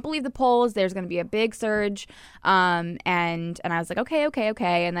don't believe the polls, there's going to be a big surge, and I was like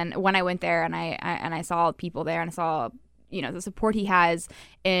okay. And then when I went there and I saw people there, and I saw the support he has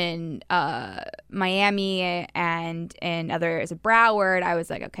in Miami and in others, Broward, I was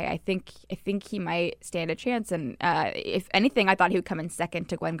like, okay, I think he might stand a chance. And if anything, I thought he would come in second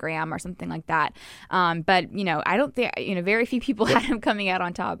to Glenn Graham or something like that. But I don't think very few people had him coming out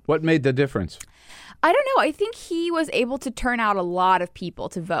on top. What made the difference? I don't know. I think he was able to turn out a lot of people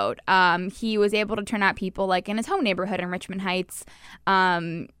to vote. He was able to turn out people like in his home neighborhood in Richmond Heights.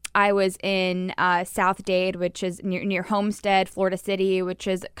 I was in South Dade, which is near Homestead, Florida City, which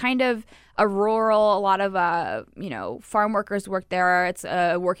is kind of a rural, a lot of, farm workers work there. It's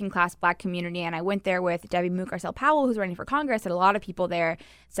a working class Black community. And I went there with Debbie Mucarsel Powell, who's running for Congress. And a lot of people there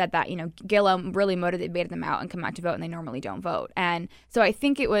said that, Gillum really motivated them out and come out to vote, and they normally don't vote. And so I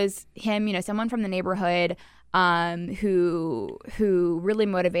think it was him, someone from the neighborhood who really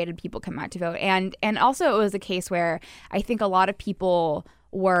motivated people come out to vote. And also it was a case where I think a lot of people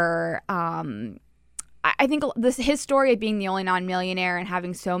were I think his story of being the only non-millionaire and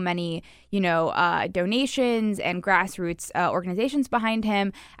having so many donations and grassroots organizations behind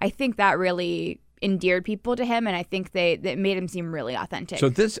him, I think that really endeared people to him, and I think that made him seem really authentic. So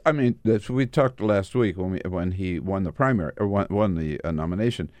we talked last week when he won the primary or won the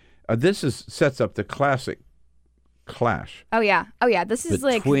nomination. This sets up the classic clash. Oh yeah. This is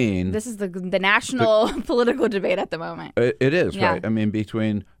the national political debate at the moment. It is, right? I mean,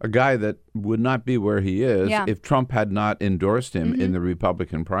 between a guy that would not be where he is if Trump had not endorsed him in the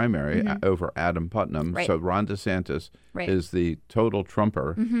Republican primary over Adam Putnam. Right. So Ron DeSantis is the total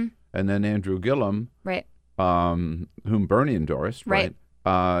Trumper, and then Andrew Gillum, whom Bernie endorsed,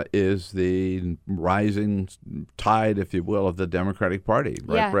 is the rising tide, if you will, of the Democratic Party.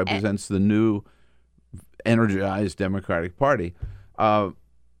 Right, represents the new energized Democratic Party. How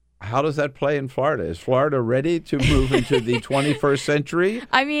does that play in Florida? Is Florida ready to move into the 21st century?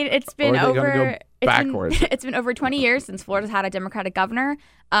 I mean, it's been over. Backwards. It's been over 20 years since Florida's had a Democratic governor.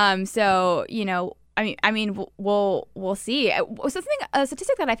 So we'll see. A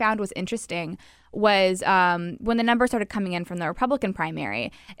statistic that I found was interesting was when the numbers started coming in from the Republican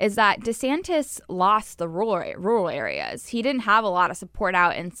primary, is that DeSantis lost the rural areas. He didn't have a lot of support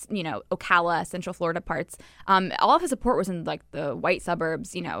out in, Ocala, Central Florida parts. All of his support was in like the white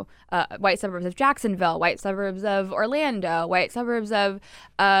suburbs, white suburbs of Jacksonville, white suburbs of Orlando, white suburbs of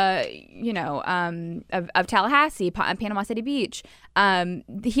Tallahassee, Panama City Beach.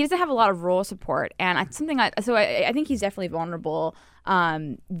 He doesn't have a lot of rural support, and I think he's definitely vulnerable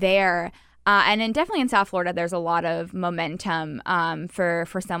there. And then definitely in South Florida, there's a lot of momentum for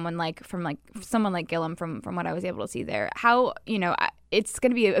someone like Gillum from what I was able to see there. It's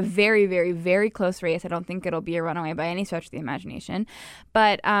going to be a very, very, very close race. I don't think it'll be a runaway by any stretch of the imagination.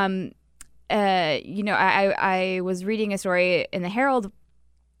 But I was reading a story in the Herald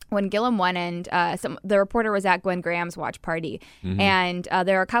when Gillum won, and the reporter was at Gwen Graham's watch party, and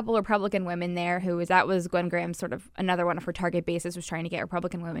there are a couple of Republican women there that was Gwen Graham's sort of another one of her target bases, was trying to get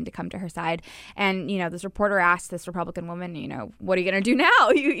Republican women to come to her side. And this reporter asked this Republican woman, what are you going to do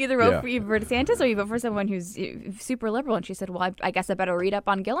now? You either vote for DeSantis or you vote for someone who's super liberal. And she said, well, I guess I better read up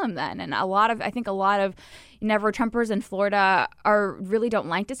on Gillum then. And I think a lot of Never Trumpers in Florida really don't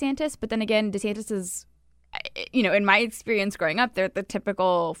like DeSantis, but then again, DeSantis is, in my experience growing up, they're the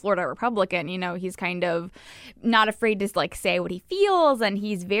typical Florida Republican. He's kind of not afraid to say what he feels, and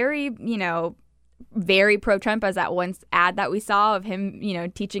he's very, very pro-Trump, as that one ad that we saw of him,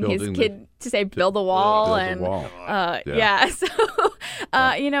 teaching his kid to say "build a wall," So,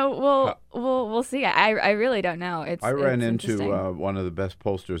 we'll see. I really don't know. I ran into one of the best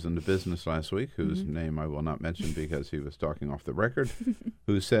pollsters in the business last week, whose name I will not mention because he was talking off the record,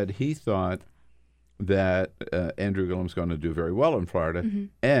 who said he thought that Andrew Gillum's going to do very well in Florida,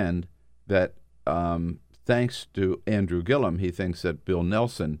 and that thanks to Andrew Gillum, he thinks that Bill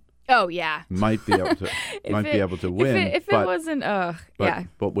Nelson might be able to win.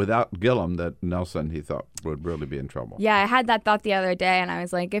 But without Gillum, that Nelson, he thought, would really be in trouble. Yeah, I had that thought the other day, and I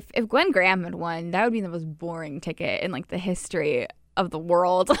was like, if Gwen Graham had won, that would be the most boring ticket in the history of the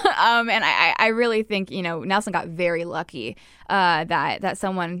world. And I really think, Nelson got very lucky that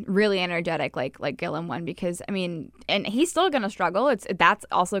someone really energetic like Gillum won, because, and he's still going to struggle. That's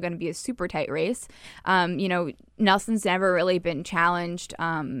also going to be a super tight race. Nelson's never really been challenged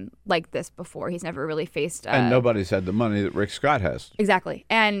like this before. He's never really faced and nobody's had the money that Rick Scott has. Exactly.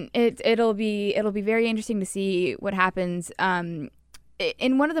 And it'll be very interesting to see what happens.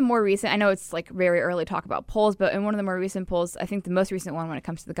 In one of the more recent, I know it's very early to talk about polls, but in one of the more recent polls, I think the most recent one when it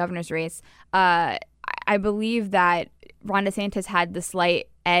comes to the governor's race, I believe that Ron DeSantis had the slight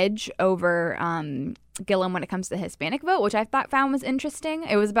edge over Gillum when it comes to the Hispanic vote, which I found was interesting.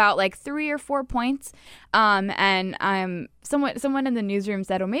 It was about 3 or 4 points, and someone in the newsroom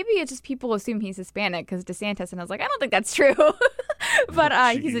said, "Well, maybe it's just people assume he's Hispanic because DeSantis," and I was like, "I don't think that's true," but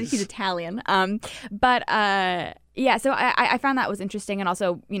he's Italian. Yeah, so I found that was interesting, and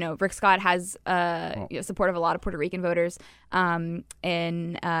also, Rick Scott has support of a lot of Puerto Rican voters in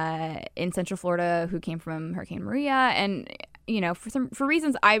Central Florida who came from Hurricane Maria, and for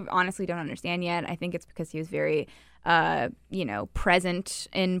reasons I honestly don't understand yet. I think it's because he was very present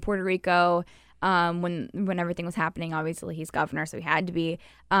in Puerto Rico when everything was happening. Obviously, he's governor, so he had to be.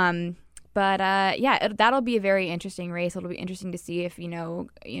 That'll be a very interesting race. It'll be interesting to see if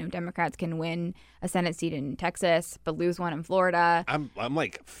Democrats can win a Senate seat in Texas but lose one in Florida. I'm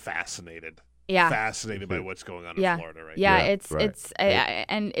fascinated. Yeah, fascinated by what's going on in Florida right now. Yeah, it's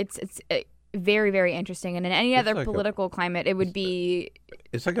very, very interesting. And in any other political climate, it would be.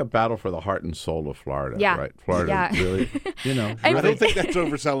 It's like a battle for the heart and soul of Florida, right? Florida, really, I don't think that's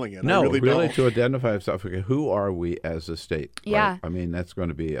overselling it. No, I really to identify South Africa, who are we as a state? Yeah. Right? That's going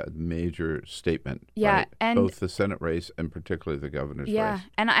to be a major statement. Yeah. Right? And both the Senate race and particularly the governor's race.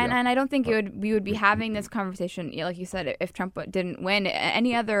 And I don't think we would be having this conversation, like you said, if Trump didn't win.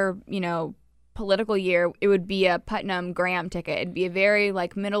 Any other, political year, it would be a Putnam-Graham ticket. It'd be a very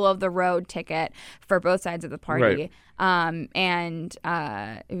middle of the road ticket for both sides of the party. Right. It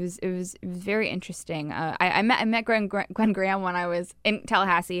was very interesting. I met Gwen Graham when I was in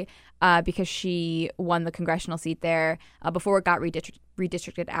Tallahassee because she won the congressional seat there before it got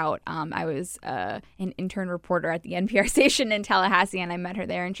redistricted out. I was an intern reporter at the NPR station in Tallahassee, and I met her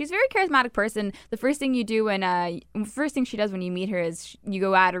there. And she's a very charismatic person. The first thing you do first thing she does when you meet her is you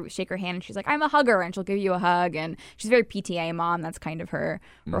go out or shake her hand, and she's like, "I'm a hugger," and she'll give you a hug. And she's a very PTA mom. That's kind of her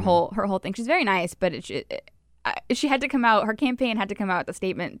whole thing. She's very nice, but she had to come out. Her campaign had to come out with a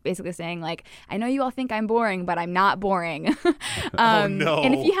statement basically saying, "I know you all think I'm boring, but I'm not boring." Oh no!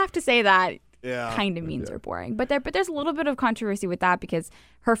 And if you have to say that, kind of means you're boring. But there's a little bit of controversy with that because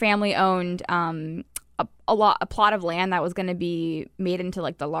her family owned a plot of land that was going to be made into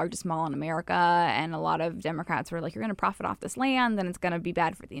like the largest mall in America, and a lot of Democrats were like, you're going to profit off this land and it's going to be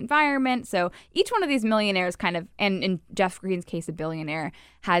bad for the environment. So each one of these millionaires kind of, and in Jeff Green's case, a billionaire,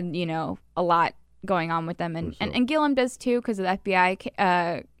 had, you know, a lot going on with them, and Gillum does too because of the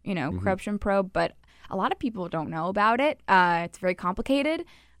FBI corruption probe, but a lot of people don't know about it. It's very complicated.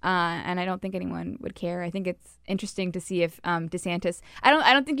 And I don't think anyone would care. I think it's interesting to see if DeSantis. I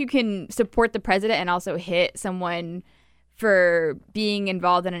don't think you can support the president and also hit someone for being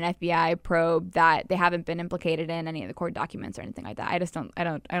involved in an FBI probe that they haven't been implicated in any of the court documents or anything like that. I just don't. I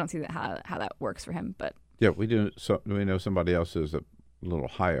don't see that how that works for him. But yeah, we do. So we know somebody else is a little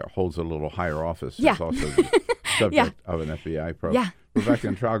higher, holds a little higher office. Yeah. Is also the subject of an FBI probe. Yeah. Rebekah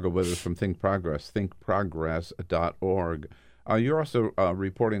Entralgo with us from Thinkprogress, thinkprogress.org. You're also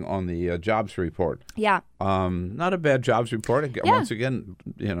reporting on the jobs report. Yeah. Not a bad jobs report. Once again,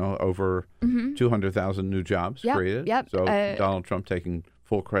 you know, over 200,000 new jobs created. Yep. So Donald Trump taking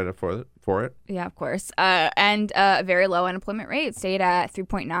full credit for it. Yeah, of course. And a very low unemployment rate, stayed at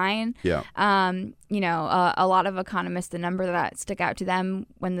 3.9. Yeah. You know, a lot of economists, the number that stuck out to them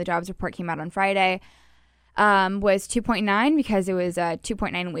when the jobs report came out on Friday was 2.9 because it was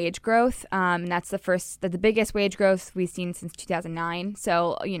 2.9 wage growth. That's the biggest wage growth we've seen since 2009.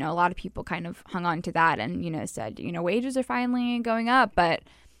 So, you know, a lot of people kind of hung on to that and, you know, said, you know, wages are finally going up. But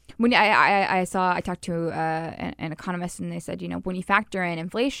when I talked to an economist, and they said, you know, when you factor in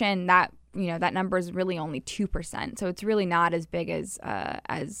inflation, that number is really only 2%. So it's really not as big as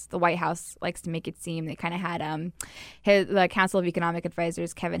the White House likes to make it seem. They kind of had the Council of Economic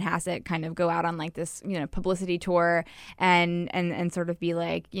Advisors, Kevin Hassett, kind of go out on like this, you know, publicity tour and sort of be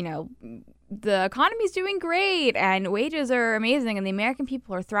like, you know, the economy's doing great and wages are amazing and the American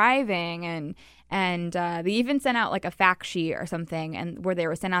people are thriving, and they even sent out like a fact sheet or something, and where they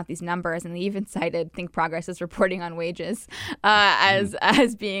were sent out these numbers, and they even cited Thinkprogress' reporting on wages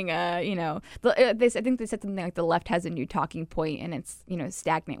as being you know, I think they said something like the left has a new talking point and it's, you know,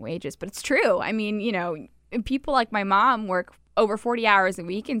 stagnant wages, but it's true. I mean, you know, people like my mom work over 40 hours a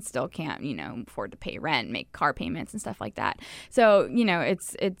week and still can't, you know, afford to pay rent, make car payments and stuff like that. So, you know,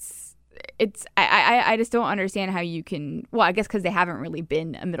 I just don't understand how you can, well, I guess because they haven't really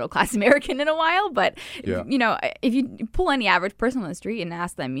been a middle-class American in a while, but, you know, if you pull any average person on the street and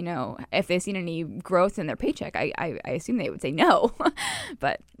ask them, you know, if they've seen any growth in their paycheck, I assume they would say no.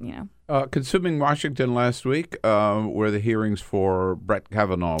 But, you know. Consuming Washington last week were the hearings for Brett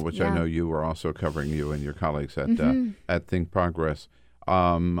Kavanaugh, which I know you were also covering, you and your colleagues at Thinkprogress.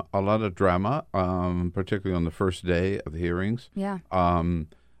 A lot of drama, particularly on the first day of the hearings. Yeah.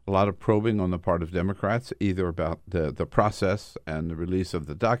 A lot of probing on the part of Democrats, either about the process and the release of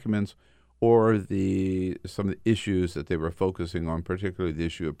the documents, or some of the issues that they were focusing on, particularly the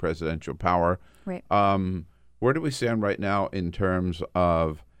issue of presidential power. Right. Where do we stand right now in terms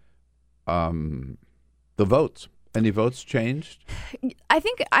of the votes? Any votes changed? I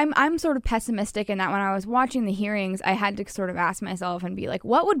think I'm sort of pessimistic in that when I was watching the hearings, I had to sort of ask myself and be like,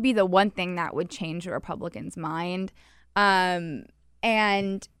 what would be the one thing that would change the Republicans' mind?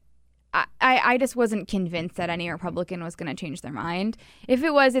 And I just wasn't convinced that any Republican was going to change their mind. If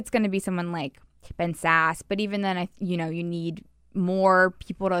it was, it's going to be someone like Ben Sasse. But even then, you need more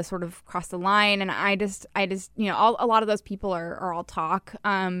people to sort of cross the line. And I just you know, a lot of those people are all talk.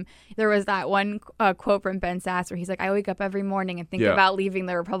 There was that one quote from Ben Sasse where he's like, I wake up every morning and think about leaving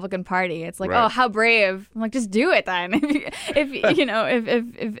the Republican Party. It's like, oh, how brave. I'm like, just do it then. if you know,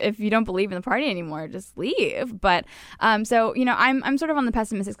 if you don't believe in the party anymore, just leave. But so, you know, I'm sort of on the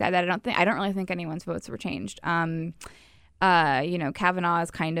pessimistic side that I don't really think anyone's votes were changed. You know, Kavanaugh is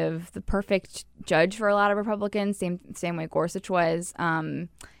kind of the perfect judge for a lot of Republicans, same way Gorsuch was, and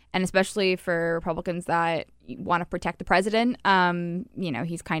especially for Republicans that want to protect the president. You know,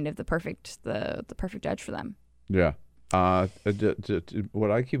 he's kind of the perfect judge for them. Yeah.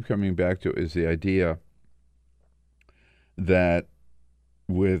 What I keep coming back to is the idea that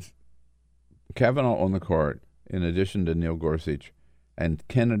with Kavanaugh on the court, in addition to Neil Gorsuch and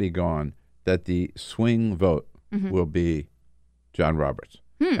Kennedy gone, that the swing vote will be John Roberts.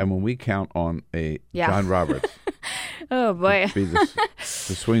 And when we count on John Roberts, oh boy, be the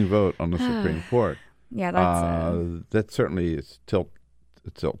swing vote on the Supreme Court, that certainly is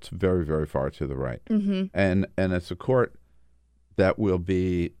tilts very, very far to the right. And it's a court that will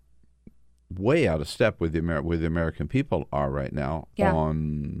be way out of step with the American people are right now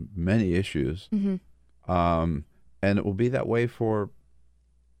on many issues, and it will be that way for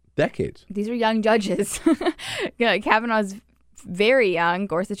decades. These are young judges. Kavanaugh's very young.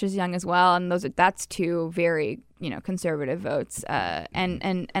 Gorsuch is young as well, and that's two very conservative votes.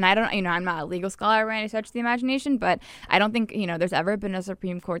 And I don't, I'm not a legal scholar by any stretch of the imagination, but I don't think, there's ever been a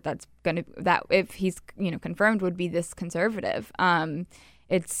Supreme Court that if he's, confirmed would be this conservative.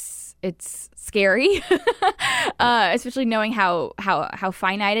 It's scary, especially knowing how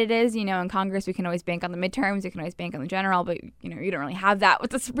finite it is. In Congress, we can always bank on the midterms, we can always bank on the general, but you don't really have that with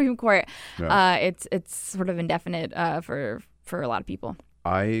the Supreme Court. Yeah. It's sort of indefinite for a lot of people.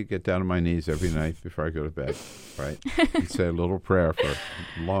 I get down on my knees every night before I go to bed, right? And say a little prayer for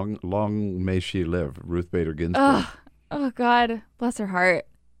long may she live, Ruth Bader Ginsburg. Oh God, bless her heart.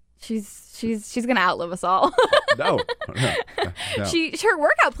 She's gonna outlive us all. No. Her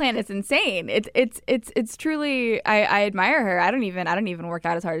workout plan is insane. It's truly. I admire her. I don't even work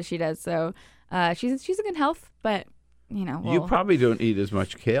out as hard as she does. So she's in good health, but you probably don't eat as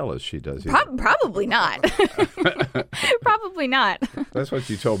much kale as she does. Probably not. Probably not. That's what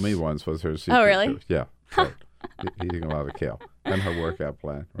she told me once was her secret. Oh really? Yeah. Right. Eating a lot of kale and her workout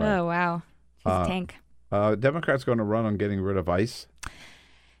plan. Right? Oh wow. She's a tank. Democrats going to run on getting rid of ICE.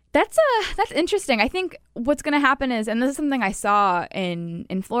 That's interesting. I think what's going to happen is, and this is something I saw in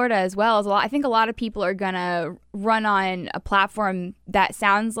Florida as well, is I think a lot of people are going to run on a platform that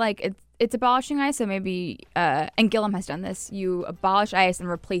sounds like it's abolishing ICE. So maybe, and Gillum has done this, you abolish ICE and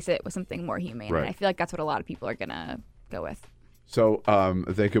replace it with something more humane. Right. And I feel like that's what a lot of people are going to go with. So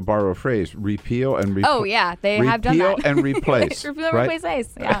they could borrow a phrase, repeal and replace. Oh, yeah, they have done that. Repeal and replace. Repeal and replace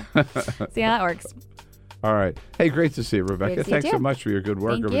ICE, yeah. See how that works. All right. Hey, great to see you, Rebekah. See Thanks you so much for your good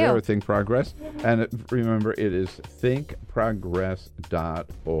work over there at Thinkprogress. And remember, it is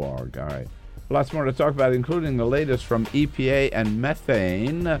thinkprogress.org. All right. Lots more to talk about, including the latest from EPA and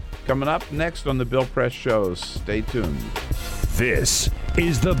methane. Coming up next on the Bill Press Show. Stay tuned. This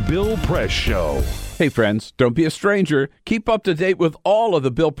is the Bill Press Show. Hey, friends, don't be a stranger. Keep up to date with all of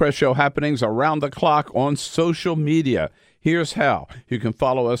the Bill Press Show happenings around the clock on social media. Here's how. You can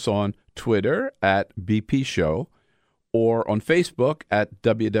follow us on Twitter at BP Show or on Facebook at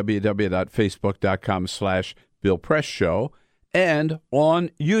www.facebook.com/Bill Press Show and on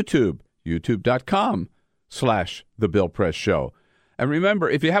YouTube, youtube.com/The Bill Press Show. And remember,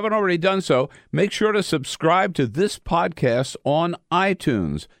 if you haven't already done so, make sure to subscribe to this podcast on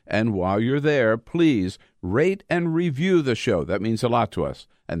iTunes. And while you're there, please rate and review the show. That means a lot to us.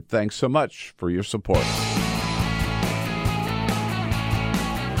 And thanks so much for your support.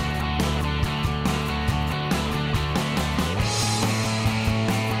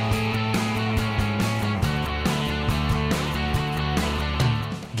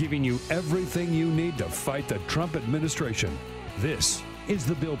 Giving you everything you need to fight the Trump administration. This is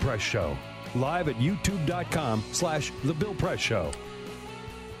The Bill Press Show, live at youtube.com/The Bill Press Show.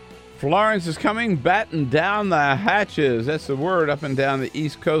 Florence is coming, batten down the hatches. That's the word up and down the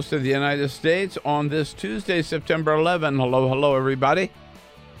east coast of the United States on this Tuesday, September 11. Hello, everybody.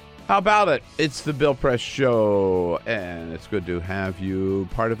 How about it? It's The Bill Press Show, and it's good to have you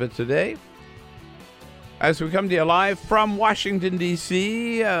part of it today. As we come to you live from Washington,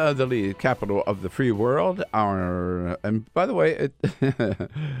 D.C., the capital of the free world, and by the way,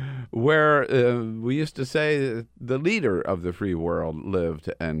 where we used to say the leader of the free world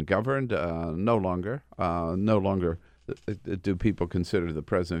lived and governed, no longer do people consider the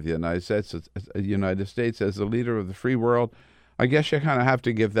President of the United States as the leader of the free world. I guess you kind of have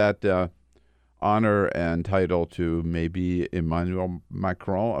to give that honor and title to maybe Emmanuel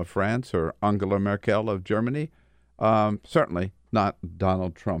Macron of France or Angela Merkel of Germany. Certainly not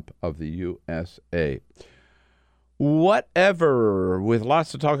Donald Trump of the USA. Whatever, with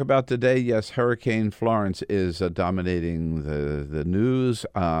lots to talk about today, yes, Hurricane Florence is dominating the news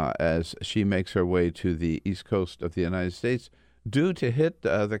as she makes her way to the east coast of the United States, due to hit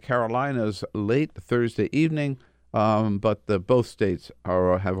the Carolinas late Thursday evening. But both states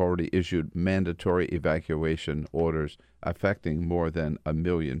have already issued mandatory evacuation orders affecting more than 1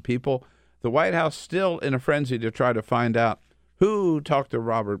 million people. The White House still in a frenzy to try to find out who talked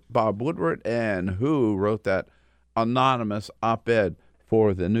to Bob Woodward and who wrote that anonymous op-ed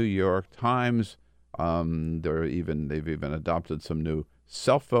for the New York Times. They've even adopted some new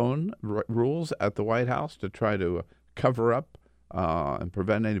cell phone rules at the White House to try to cover up and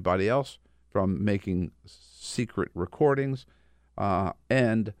prevent anybody else from making secret recordings,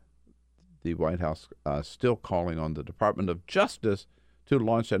 and the White House still calling on the Department of Justice to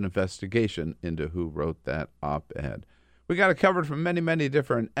launch an investigation into who wrote that op-ed. We got it covered from many, many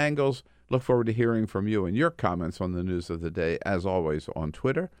different angles. Look forward to hearing from you and your comments on the news of the day, as always, on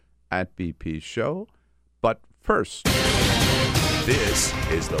Twitter, @BP Show. But first... This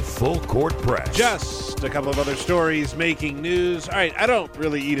is the Full Court Press. Just a couple of other stories making news. All right, I don't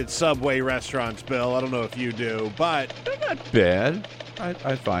really eat at Subway restaurants, Bill. I don't know if you do, but they're not bad.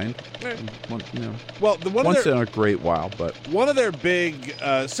 I find. Well, once in a great while, but one of their big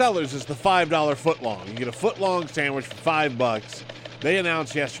sellers is the $5 footlong. You get a footlong sandwich for $5. They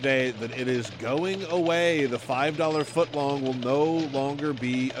announced yesterday that it is going away. The $5 footlong will no longer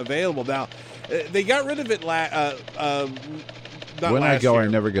be available. Now, they got rid of it when I go, I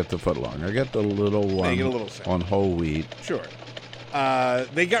never get the footlong. I get the little one on whole wheat. Sure.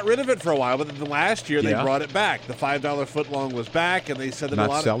 They got rid of it for a while, but then last year they brought it back. The $5 footlong was back, and they said that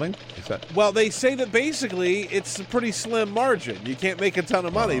not selling. Is that? Well, they say that basically it's a pretty slim margin. You can't make a ton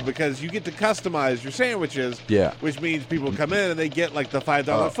of money because you get to customize your sandwiches. Yeah. Which means people come in and they get like the $5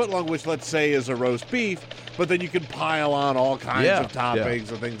 footlong, which let's say is a roast beef, but then you can pile on all kinds of toppings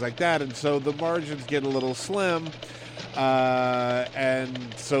and things like that, and so the margins get a little slim. And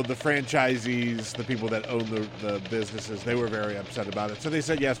so the franchisees, the people that own the businesses, they were very upset about it. So they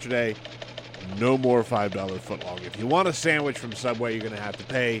said yesterday, no more $5 footlong. If you want a sandwich from Subway, you're going to have to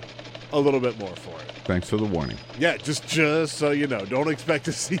pay a little bit more for it. Thanks for the warning. Yeah, just so you know. Don't expect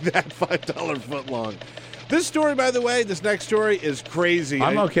to see that $5 footlong. This story, by the way, this next story is crazy.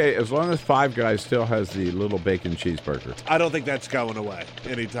 I'm okay as long as Five Guys still has the little bacon cheeseburger. I don't think that's going away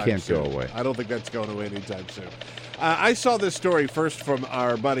anytime soon. Can't go away. I don't think that's going away anytime soon. I saw this story first from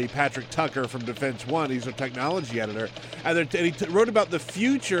our buddy Patrick Tucker from Defense One. He's a technology editor. And he wrote about the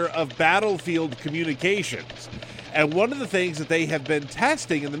future of battlefield communications. And one of the things that they have been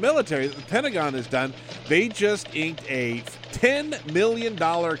testing in the military that the Pentagon has done, they just inked a $10 million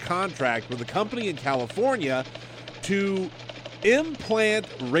contract with a company in California to implant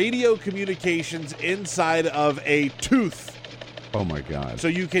radio communications inside of a tooth. Oh, my God. So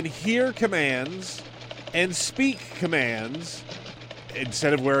you can hear commands and speak commands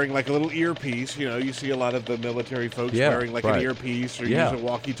instead of wearing like a little earpiece. You know, you see a lot of the military folks wearing like an earpiece or use a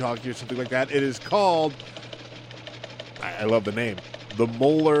walkie-talkie or something like that. It is called, I love the name, the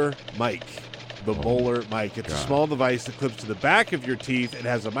molar mic. The molar mic. It's a small device that clips to the back of your teeth. It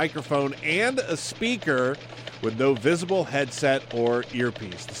has a microphone and a speaker with no visible headset or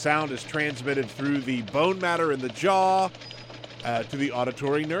earpiece. The sound is transmitted through the bone matter in the jaw to the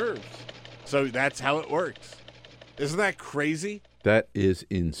auditory nerves. So that's how it works. Isn't that crazy? That is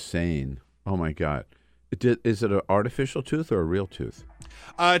insane. Oh, my God. Is it an artificial tooth or a real tooth?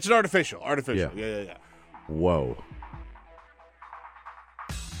 It's an artificial. Yeah. Whoa.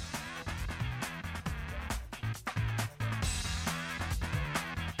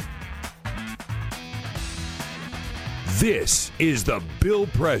 This is the Bill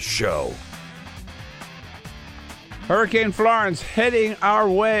Press Show. Hurricane Florence heading our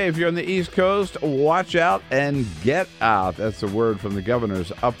way. If you're on the East Coast, watch out and get out. That's the word from the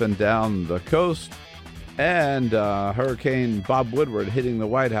governors up and down the coast. And Hurricane Bob Woodward hitting the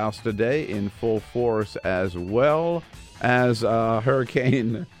White House today in full force, as well as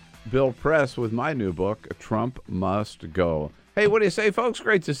Hurricane Bill Press with my new book, Trump Must Go. Hey, what do you say, folks?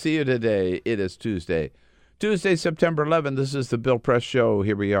 Great to see you today. It is Tuesday, September 11th. This is the Bill Press Show.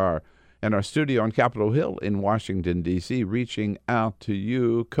 Here we are in our studio on Capitol Hill in Washington, D.C., reaching out to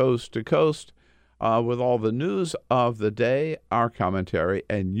you coast to coast with all the news of the day, our commentary,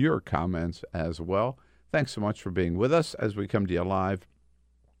 and your comments as well. Thanks so much for being with us as we come to you live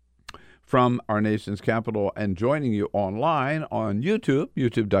from our nation's capital and joining you online on YouTube,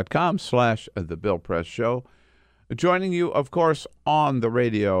 youtube.com/The Bill Press Show. Joining you, of course, on the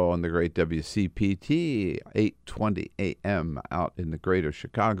radio on the great WCPT, 820 AM out in the greater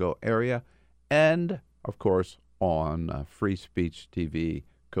Chicago area, and, of course, on Free Speech TV,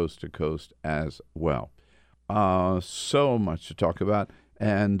 coast to coast as well. So much to talk about,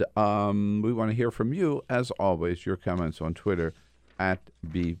 and we want to hear from you, as always, your comments on Twitter,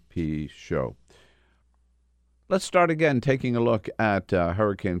 @BP Show. Let's start again taking a look at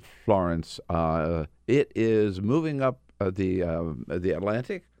Hurricane Florence. It is moving up the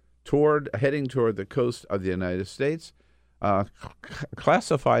Atlantic, heading toward the coast of the United States.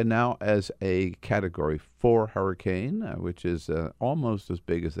 Classified now as a Category 4 hurricane, which is almost as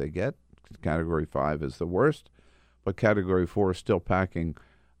big as they get. Category 5 is the worst, but Category 4 is still packing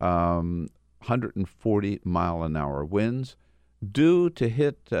 140-mile-an-hour winds, due to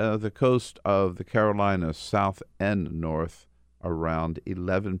hit the coast of the Carolinas, south and north, around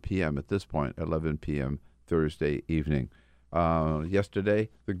 11 p.m. at this point, 11 p.m. Thursday evening. Yesterday,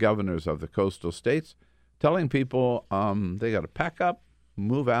 the governors of the coastal states telling people they got to pack up,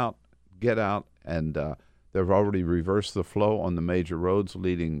 move out, get out, and they've already reversed the flow on the major roads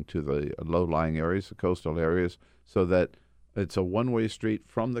leading to the low-lying areas, the coastal areas, so that It's a one-way street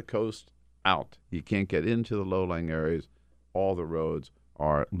from the coast out. You can't get into the low-lying areas. All the roads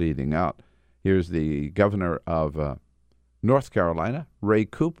are leading out. Here's the governor of North Carolina, Ray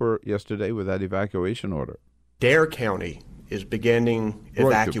Cooper, yesterday with that evacuation order. Dare County is beginning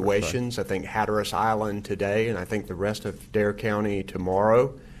evacuations. Cooper, I think Hatteras Island today, and I think the rest of Dare County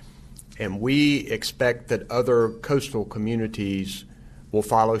tomorrow. And we expect that other coastal communities will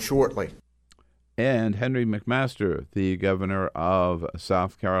follow shortly. And Henry McMaster, the governor of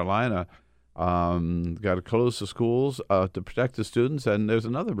South Carolina, got to close the schools to protect the students, and there's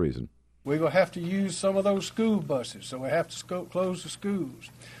another reason. We're going to have to use some of those school buses, so we have to close the schools.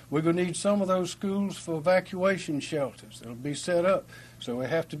 We're going to need some of those schools for evacuation shelters. They'll be set up, so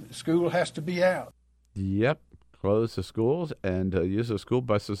school has to be out. Yep, close the schools and use the school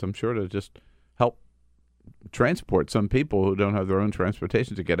buses, I'm sure, to just help transport some people who don't have their own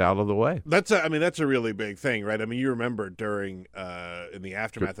transportation to get out of the way. That's a really big thing, right? I mean, you remember during in the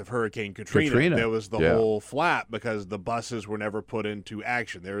aftermath of Hurricane Katrina, there was the whole flap because the buses were never put into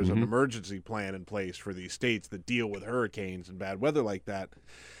action. There is an emergency plan in place for these states that deal with hurricanes and bad weather like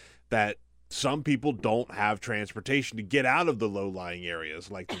that some people don't have transportation to get out of the low-lying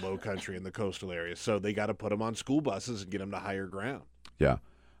areas like the low country and the coastal areas, so they got to put them on school buses and get them to higher ground. Yeah.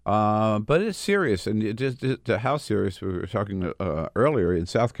 But it's serious, and just how serious we were talking earlier in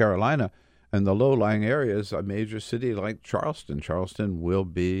South Carolina and the low-lying areas. A major city like Charleston will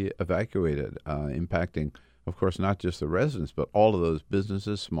be evacuated, impacting, of course, not just the residents, but all of those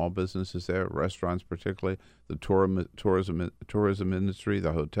businesses, small businesses there, restaurants particularly, the tourism industry,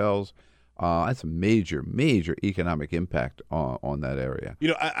 the hotels. That's a major economic impact on that area. You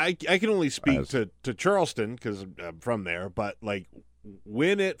know, I can only speak to Charleston because I'm from there, but like,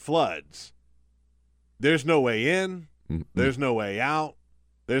 when it floods, there's no way in, there's no way out,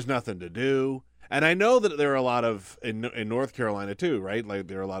 there's nothing to do. And I know that there are a lot of, in North Carolina too, right? Like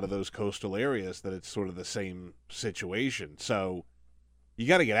there are a lot of those coastal areas that it's sort of the same situation. So you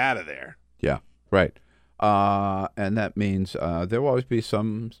got to get out of there. Yeah, right. And that means there will always be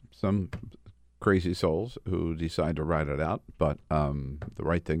some crazy souls who decide to ride it out. But the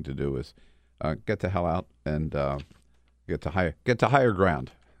right thing to do is get the hell out and get to higher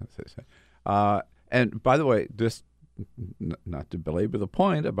ground, as they say. And by the way, just not to belabor the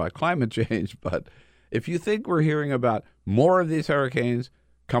point about climate change, but if you think we're hearing about more of these hurricanes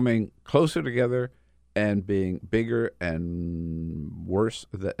coming closer together and being bigger and worse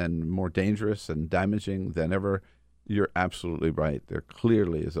and more dangerous and damaging than ever, you're absolutely right. There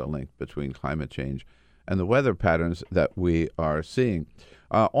clearly is a link between climate change and the weather patterns that we are seeing.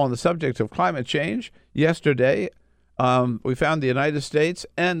 On the subject of climate change, yesterday we found the United States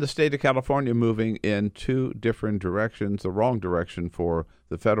and the state of California moving in two different directions, the wrong direction for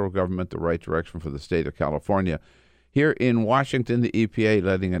the federal government, the right direction for the state of California. Here in Washington, the EPA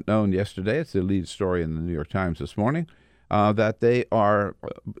letting it known yesterday, it's the lead story in the New York Times this morning, that they are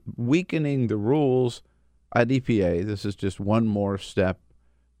weakening the rules at EPA. This is just one more step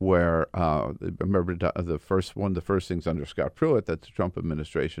where, remember, the first things under Scott Pruitt that the Trump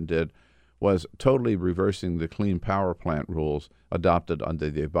administration did was totally reversing the Clean Power Plant rules adopted under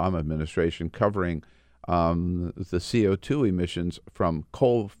the Obama administration, covering the CO2 emissions from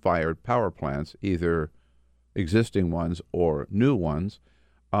coal-fired power plants, either existing ones or new ones.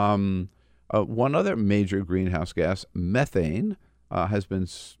 One other major greenhouse gas, methane, has been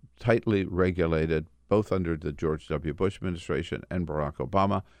tightly regulated both under the George W. Bush administration and Barack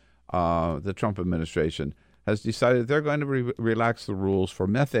Obama. The Trump administration has decided they're going to relax the rules for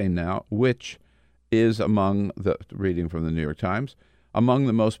methane now, which is reading from the New York Times, among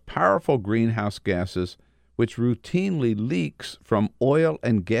the most powerful greenhouse gases, which routinely leaks from oil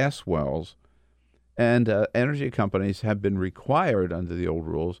and gas wells. And energy companies have been required under the old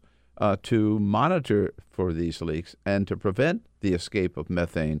rules to monitor for these leaks and to prevent the escape of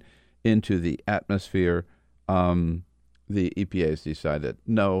methane into the atmosphere. The EPA has decided,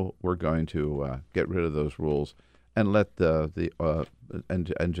 no, we're going to get rid of those rules and let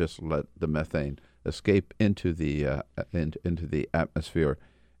just let the methane escape into the atmosphere.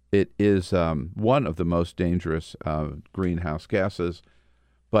 It is one of the most dangerous greenhouse gases,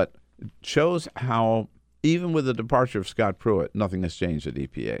 but shows how even with the departure of Scott Pruitt, nothing has changed at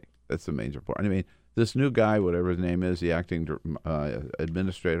EPA. That's the major part. I mean, this new guy, whatever his name is, the acting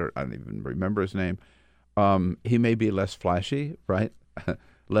administrator, I don't even remember his name. He may be less flashy, right?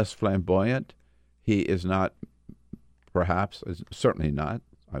 Less flamboyant. He is not, perhaps, certainly not,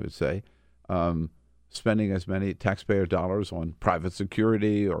 I would say, spending as many taxpayer dollars on private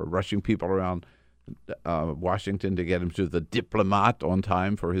security or rushing people around Washington to get him to the Diplomat on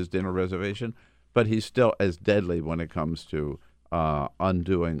time for his dinner reservation. but he's still as deadly when it comes to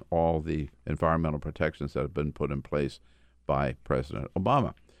undoing all the environmental protections that have been put in place by President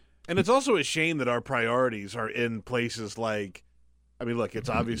Obama. And it's also a shame that our priorities are in places like, I mean, look, it's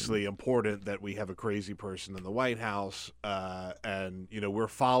obviously important that we have a crazy person in the White House, and, you know, we're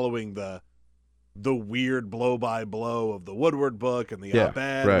following the weird blow-by-blow of the Woodward book and the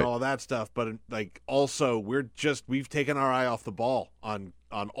op-ed and all that stuff, but, like, also we've taken our eye off the ball on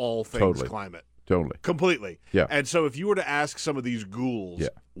all things climate. Totally. Completely. Yeah. And so if you were to ask some of these ghouls,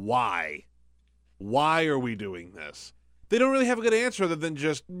 why are we doing this? They don't really have a good answer other than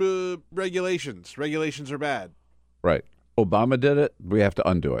just regulations. Regulations are bad. Right. Obama did it. We have to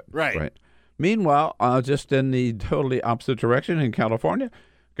undo it. Right. Meanwhile, just in the totally opposite direction in California,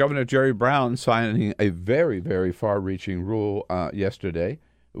 Governor Jerry Brown signing a very, very far-reaching rule yesterday,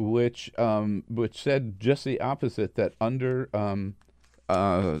 which said just the opposite, that under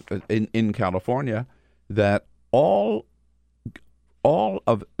in California, that all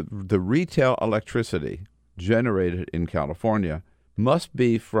of the retail electricity generated in California must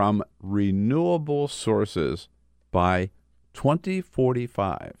be from renewable sources by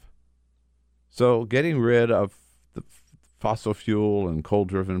 2045. So getting rid of the fossil fuel and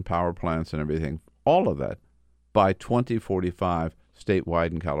coal-driven power plants and everything, all of that by 2045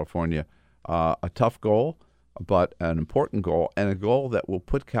 statewide in California. A tough goal, but an important goal, and a goal that will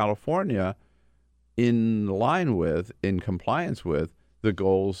put California in line with, in compliance with, the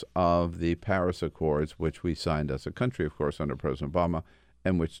goals of the Paris Accords, which we signed as a country, of course, under President Obama,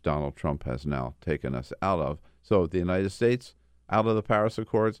 and which Donald Trump has now taken us out of. So the United States out of the Paris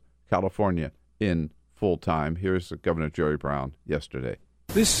Accords, California in full time. Here's Governor Jerry Brown yesterday.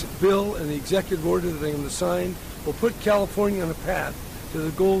 This bill and the executive order that I'm going to sign will put California on a path to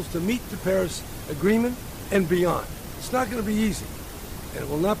the goals to meet the Paris Agreement and beyond. It's not going to be easy, and it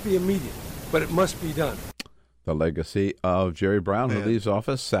will not be immediate, but it must be done. The legacy of Jerry Brown, who leaves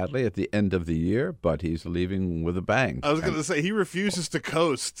office, sadly, at the end of the year, but he's leaving with a bang. I was going to say, he refuses to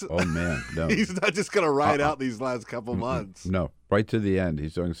coast. Oh, man, no. He's not just going to ride out these last couple months. No, right to the end.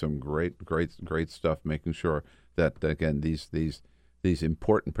 He's doing some great stuff, making sure that, again, these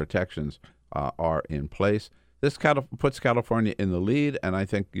important protections are in place. This puts California in the lead, and I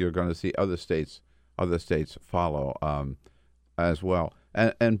think you're going to see other states follow as well.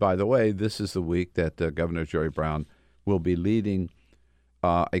 And by the way, this is the week that Governor Jerry Brown will be leading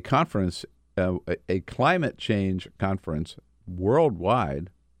a conference, a climate change conference, worldwide,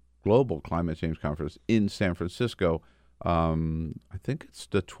 global climate change conference in San Francisco. I think it's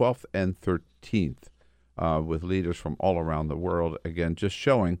the 12th and 13th, with leaders from all around the world. Again, just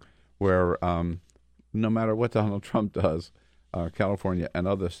showing where no matter what Donald Trump does, California and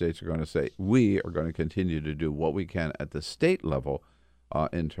other states are going to say, we are going to continue to do what we can at the state level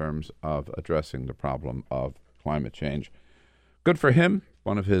in terms of addressing the problem of climate change. Good for him.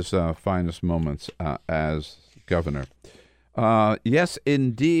 One of his finest moments as governor. Yes,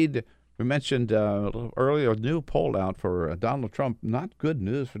 indeed. We mentioned a little earlier, a new poll out for Donald Trump. Not good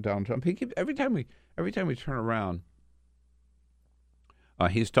news for Donald Trump. He keeps every time we turn around,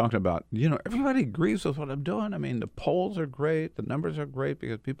 he's talking about, everybody agrees with what I'm doing. I mean, the polls are great, the numbers are great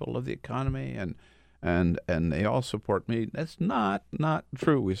because people love the economy and they all support me. That's not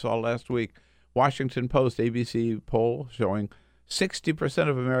true. We saw last week Washington Post ABC poll showing 60%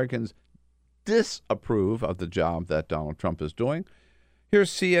 of Americans disapprove of the job that Donald Trump is doing.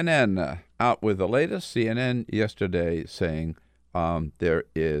 Here's CNN out with the latest. CNN yesterday saying there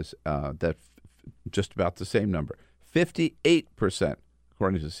is that just about the same number, 58%,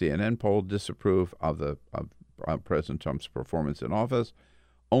 according to the CNN poll, disapprove of President Trump's performance in office.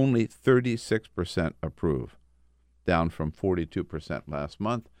 Only 36% approve, down from 42% last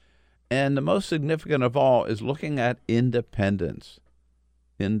month. And the most significant of all is looking at independents.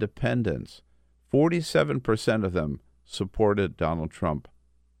 47% of them supported Donald Trump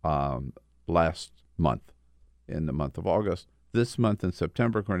last month, in the month of August. This month in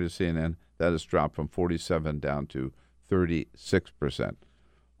September, according to CNN, that has dropped from 47 down to 36%.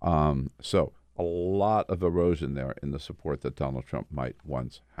 So a lot of erosion there in the support that Donald Trump might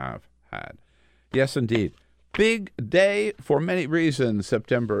once have had. Yes, indeed. Big day for many reasons.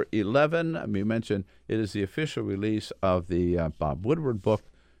 September 11, we mentioned it is the official release of the Bob Woodward book.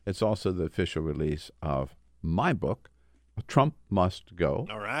 It's also the official release of my book, Trump Must Go.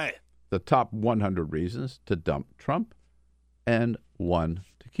 All right. The top 100 reasons to dump Trump and one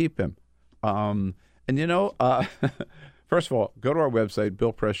to keep him. First of all, go to our website,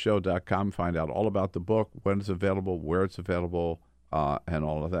 BillPressShow.com, find out all about the book, when it's available, where it's available, and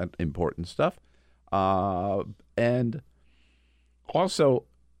all of that important stuff. And also,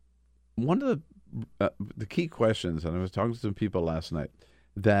 one of the key questions, and I was talking to some people last night,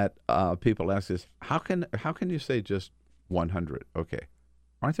 that people ask is, how can you say just 100? Okay.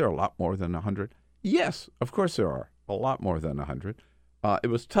 Aren't there a lot more than 100? Yes, of course there are a lot more than 100. It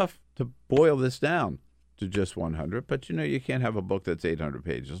was tough to boil this down to just 100, but you can't have a book that's 800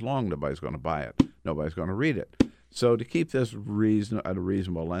 pages long. Nobody's going to buy it. Nobody's going to read it. So to keep this at a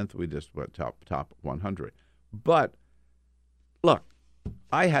reasonable length, we just went top 100. But look,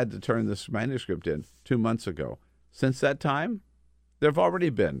 I had to turn this manuscript in 2 months ago. Since that time, there have already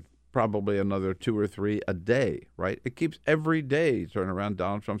been probably another 2 or 3 a day, right? It keeps every day turning around.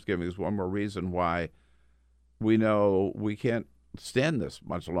 Donald Trump's giving us one more reason why we know we can't stand this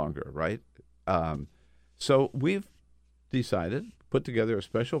much longer, right? So we've decided, put together a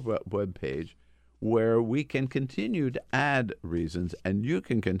special web page where we can continue to add reasons, and you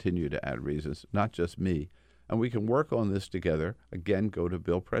can continue to add reasons, not just me. And we can work on this together. Again, go to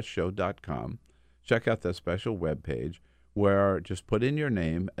BillPressShow.com. Check out that special web page where just put in your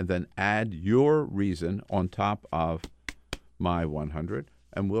name and then add your reason on top of my 100,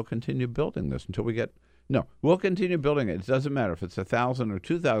 and we'll continue building this until we get... No, we'll continue building it. It doesn't matter if it's 1,000 or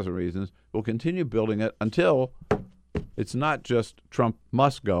 2,000 reasons. We'll continue building it until it's not just Trump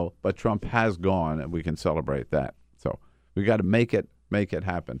must go, but Trump has gone, and we can celebrate that. So we got to make it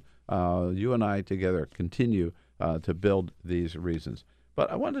happen. You and I together continue to build these reasons. But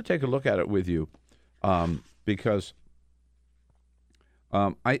I wanted to take a look at it with you because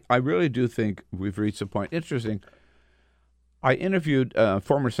I really do think we've reached a point. Interesting. I interviewed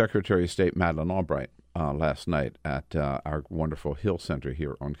former Secretary of State Madeleine Albright last night at our wonderful Hill Center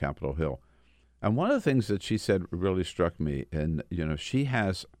here on Capitol Hill. And one of the things that she said really struck me, and, she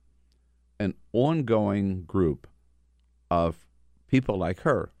has an ongoing group of people like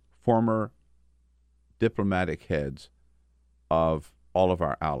her, former diplomatic heads of all of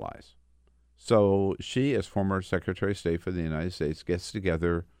our allies. So she, as former Secretary of State for the United States, gets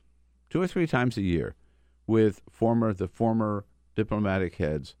together 2 or 3 times a year with the former diplomatic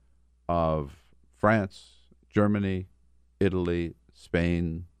heads of France, Germany, Italy,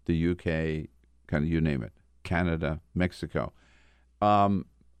 Spain, the UK, kind of you name it, Canada, Mexico.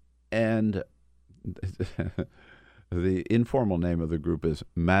 And the informal name of the group is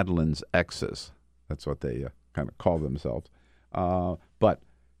Madeleine's Exes. That's what they kind of call themselves. But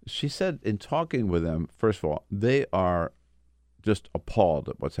she said in talking with them, first of all, they are just appalled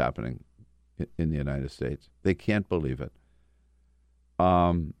at what's happening in the United States. They can't believe it.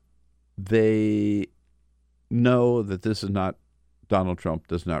 They know that this is not, Donald Trump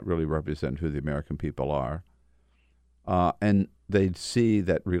does not really represent who the American people are. And they see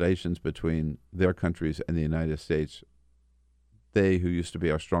that relations between their countries and the United States, they who used to be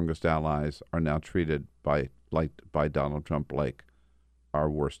our strongest allies are now treated by Donald Trump like our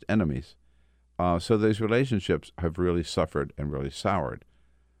worst enemies. So those relationships have really suffered and really soured.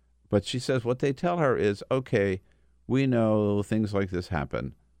 But she says what they tell her is, okay, we know things like this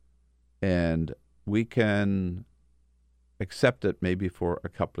happen, and we can accept it maybe for a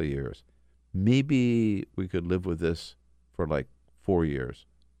couple of years. Maybe we could live with this for like 4 years.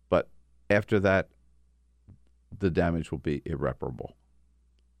 But after that, the damage will be irreparable.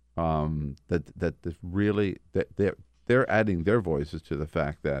 They're adding their voices to the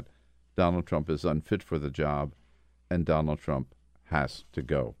fact that Donald Trump is unfit for the job and Donald Trump has to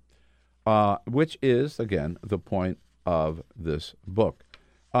go. Which is, again, the point of this book.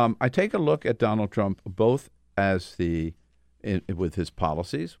 I take a look at Donald Trump both as with his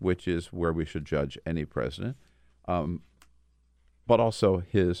policies, which is where we should judge any president, but also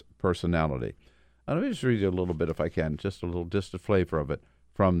his personality. And let me just read you a little bit, if I can, just a flavor of it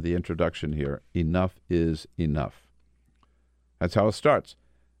from the introduction here. Enough is enough. That's how it starts.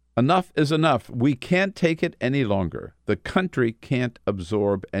 Enough is enough. We can't take it any longer. The country can't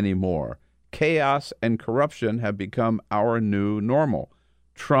absorb any more. Chaos and corruption have become our new normal.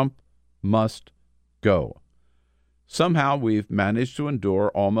 Trump must go. Somehow we've managed to endure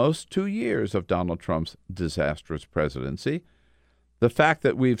almost 2 years of Donald Trump's disastrous presidency. The fact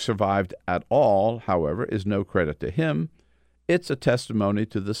that we've survived at all, however, is no credit to him. It's a testimony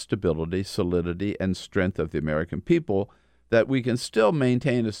to the stability, solidity, and strength of the American people that we can still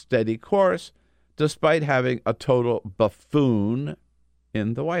maintain a steady course despite having a total buffoon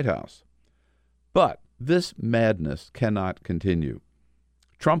in the White House. But this madness cannot continue.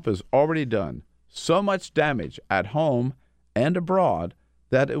 Trump has already done so much damage at home and abroad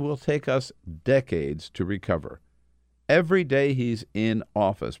that it will take us decades to recover. Every day he's in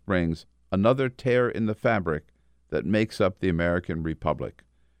office brings another tear in the fabric that makes up the American Republic.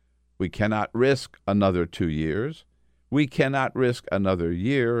 We cannot risk another 2 years. We cannot risk another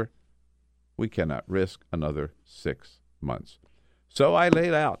year. We cannot risk another 6 months. So I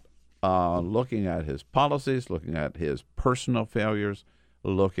laid out, looking at his policies, looking at his personal failures,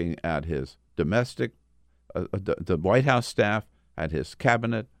 looking at his domestic, the White House staff, at his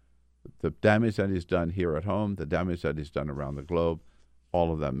cabinet, the damage that he's done here at home, the damage that he's done around the globe,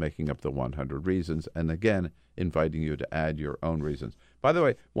 all of that making up the 100 reasons, and again, inviting you to add your own reasons. By the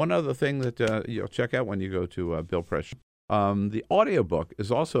way, one other thing that you'll check out when you go to Bill Press, the audiobook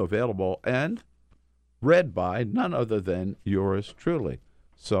is also available and read by none other than yours truly.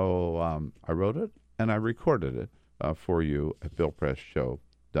 So I wrote it and I recorded it for you at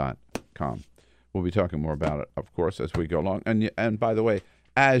BillPressShow.com. We'll be talking more about it, of course, as we go along. And by the way,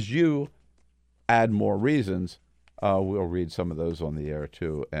 as you add more reasons, we'll read some of those on the air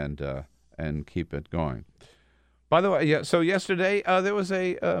too, and keep it going. By the way, yeah. So yesterday there was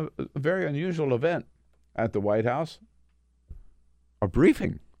a very unusual event at the White House. A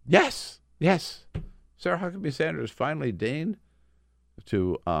briefing. Yes. Sarah Huckabee Sanders finally deigned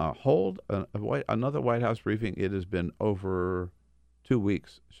to hold another White House briefing. It has been over 2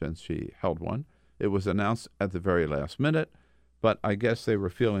 weeks since she held one. It was announced at the very last minute, but I guess they were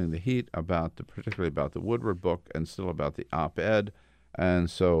feeling the heat particularly about the Woodward book and still about the op-ed, and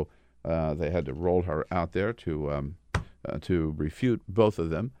so they had to roll her out there to refute both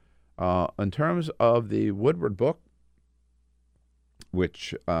of them. In terms of the Woodward book,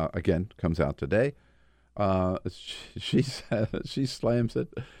 which again comes out today, she slams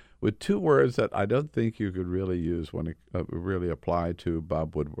it with two words that I don't think you could really use when it really apply to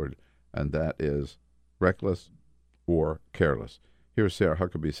Bob Woodward, and that is reckless or careless. Here's Sarah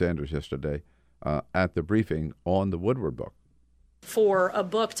Huckabee Sanders yesterday at the briefing on the Woodward book. For a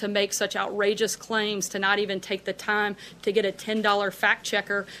book to make such outrageous claims, to not even take the time to get a $10 fact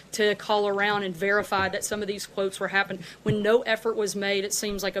checker to call around and verify that some of these quotes were happening, when no effort was made, it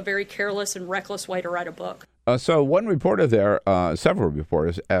seems like a very careless and reckless way to write a book. So one reporter there, several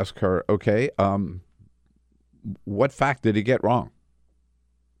reporters, asked her, okay, what fact did he get wrong?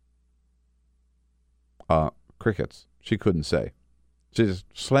 Crickets. She couldn't say. She just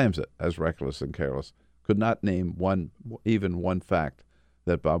slams it as reckless and careless. Could not name even one fact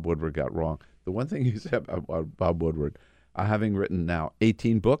that Bob Woodward got wrong. The one thing he said about Bob Woodward, having written now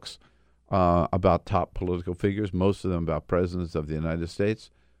 18 books about top political figures, most of them about presidents of the United States,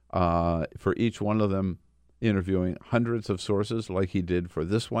 for each one of them interviewing hundreds of sources like he did for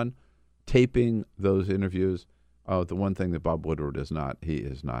this one, taping those interviews. The one thing that Bob Woodward is not, he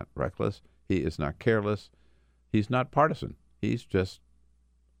is not reckless, he is not careless, he's not partisan. He's just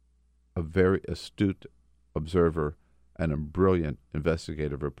a very astute observer and a brilliant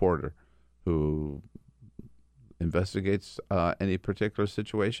investigative reporter who investigates any particular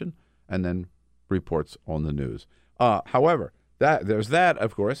situation and then reports on the news. However, there's that,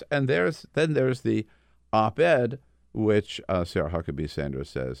 of course, and there's the op-ed, which Sarah Huckabee Sanders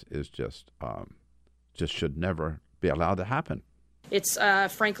says is just should never be allowed to happen. It's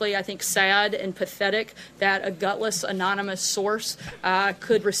frankly, I think, sad and pathetic that a gutless, anonymous source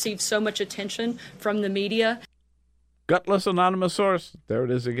could receive so much attention from the media. Gutless, anonymous source. There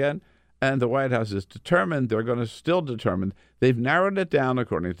it is again. And the White House is determined. They're going to still determine. They've narrowed it down,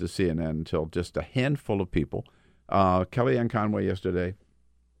 according to CNN, until just a handful of people. Kellyanne Conway yesterday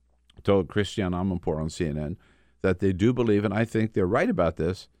told Christiane Amanpour on CNN that they do believe, and I think they're right about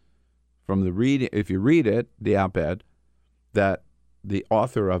this, from the reading, if you read it, the op-ed, that the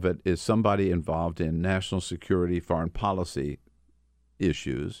author of it is somebody involved in national security, foreign policy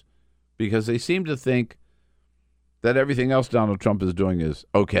issues, because they seem to think that everything else Donald Trump is doing is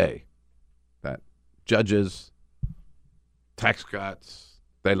okay. That judges, tax cuts,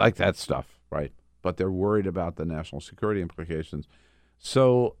 they like that stuff, right? But they're worried about the national security implications.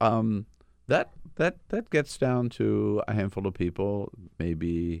 So that gets down to a handful of people,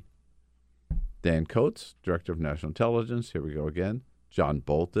 maybe Dan Coates, Director of National Intelligence. Here we go again. John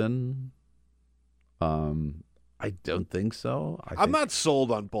Bolton. I don't think so. I'm not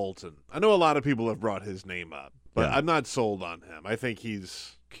sold on Bolton. I know a lot of people have brought his name up, but yeah. I'm not sold on him. I think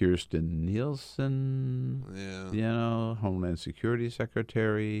he's... Kirstjen Nielsen, Homeland Security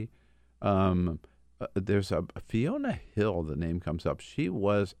Secretary. There's a Fiona Hill, the name comes up. She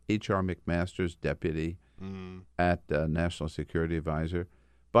was H.R. McMaster's deputy at National Security Advisor.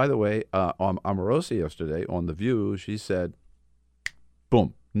 By the way, on Omarosa yesterday on The View, she said,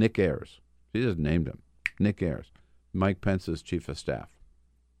 boom, Nick Ayers. She just named him, Nick Ayers, Mike Pence's chief of staff.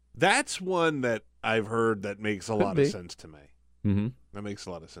 That's one that I've heard that makes a lot of sense to me. Mm-hmm. That makes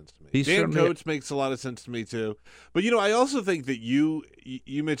a lot of sense to me. Dan Coates makes a lot of sense to me, too. But, I also think that you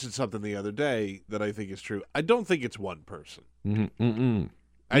mentioned something the other day that I think is true. I don't think it's one person. Mm-hmm.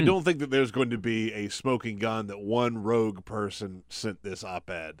 I don't think that there's going to be a smoking gun that one rogue person sent this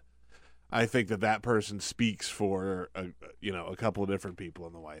op-ed. I think that person speaks for a couple of different people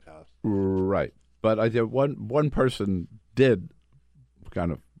in the White House. Right. But I did one person did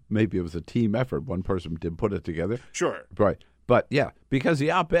kind of, maybe it was a team effort. One person did put it together. Sure. Right. But yeah, because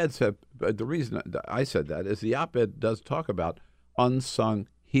the op-eds have, the reason I said that is the op-ed does talk about unsung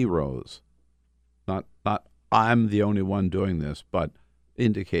heroes. Not I'm the only one doing this, but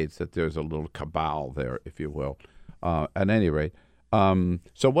indicates that there's a little cabal there, if you will. At any rate,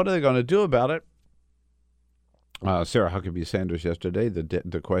 so what are they going to do about it? Sarah Huckabee Sanders yesterday,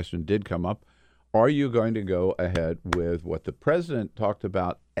 the question did come up. Are you going to go ahead with what the president talked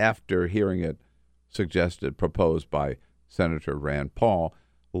about after hearing it proposed by Senator Rand Paul,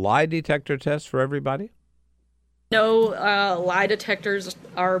 lie detector tests for everybody? No lie detectors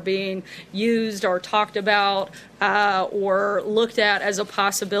are being used or talked about or looked at as a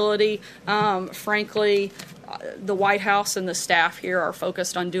possibility. Frankly, the White House and the staff here are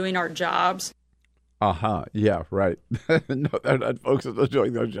focused on doing our jobs. Yeah, right. No, they're not focused on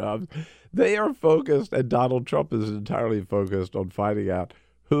doing their jobs. They are focused, and Donald Trump is entirely focused on finding out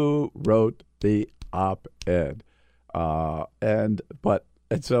who wrote the op-ed. And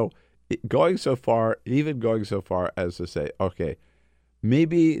so going so far as to say, okay,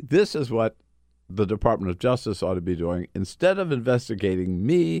 maybe this is what the Department of Justice ought to be doing. Instead of investigating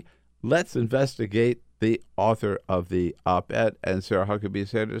me, let's investigate the author of the op-ed. And Sarah Huckabee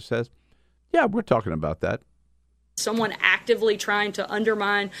Sanders says, yeah, we're talking about that. Someone actively trying to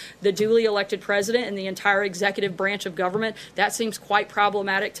undermine the duly elected president and the entire executive branch of government, that seems quite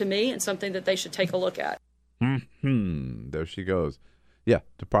problematic to me and something that they should take a look at. There she goes. Yeah,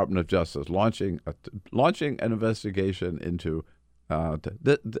 Department of Justice launching an investigation into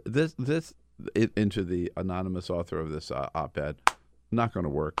into the anonymous author of this op-ed. Not going to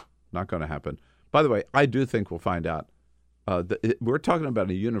work. Not going to happen. By the way, I do think we'll find out. We're talking about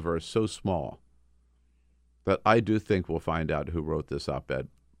a universe so small that I do think we'll find out who wrote this op-ed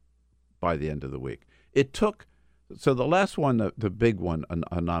by the end of the week. So the last one, the big one,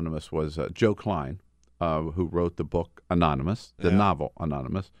 anonymous, was Joe Klein, who wrote the book Anonymous, the novel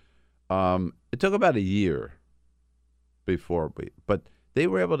Anonymous. It took about a year before we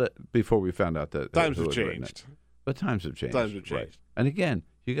found out that times have changed. But times have changed. Times have changed. Right. And again,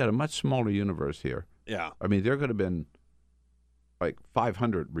 you got a much smaller universe here. Yeah. I mean, there could have been like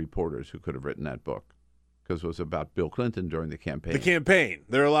 500 reporters who could have written that book because it was about Bill Clinton during the campaign. The campaign.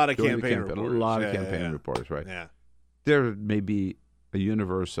 There are a lot of campaign reporters. A lot of campaign reporters, right? Yeah. There may be a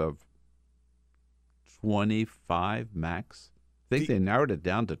universe of 25 max. I think they narrowed it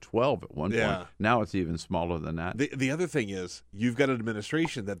down to 12 at one point. Now it's even smaller than that. The other thing is, you've got an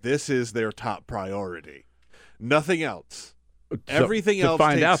administration that this is their top priority. Nothing else. Everything else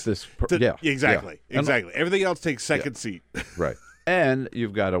find out this. Exactly. Everything else takes second seat. Right. And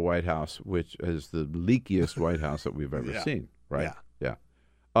you've got a White House, which is the leakiest White House that we've ever seen. Right. Yeah.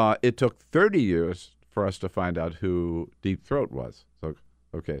 It took 30 years for us to find out who Deep Throat was. So,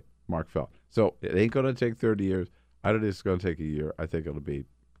 okay, Mark Felt. So it ain't going to take 30 years. I don't think it's going to take a year. I think it'll be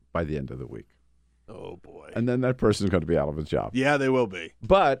by the end of the week. Oh, boy. And then that person's going to be out of his job. Yeah, they will be.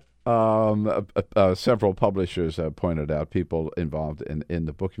 But several publishers have pointed out, people involved in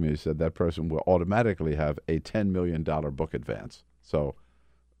the book community said that person will automatically have a $10 million book advance. So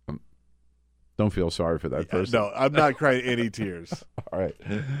don't feel sorry for that person. No, I'm not crying any tears. All right.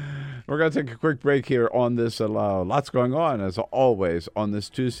 We're going to take a quick break here on this. Lots going on, as always, on this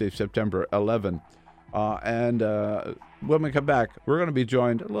Tuesday, September 11. And when we come back, we're going to be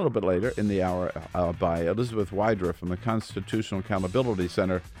joined a little bit later in the hour by Elizabeth Wydra from the Constitutional Accountability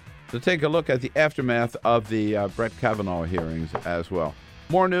Center to take a look at the aftermath of the Brett Kavanaugh hearings as well.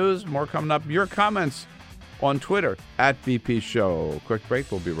 More news, more coming up. Your comments on Twitter @BP Show. Quick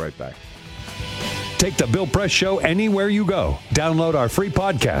break. We'll be right back. Take the Bill Press Show anywhere you go. Download our free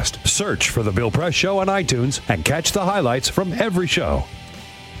podcast. Search for the Bill Press Show on iTunes and catch the highlights from every show.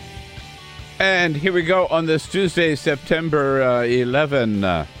 And here we go on this Tuesday, September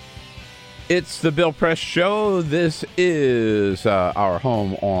 11. It's the Bill Press Show. This is our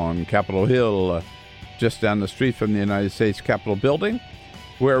home on Capitol Hill, just down the street from the United States Capitol building,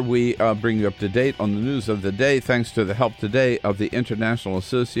 where we bring you up to date on the news of the day, thanks to the help today of the International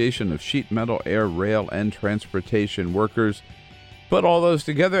Association of Sheet Metal, Air, Rail, and Transportation Workers. Put all those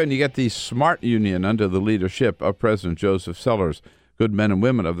together, and you get the SMART Union under the leadership of President Joseph Sellers. Good men and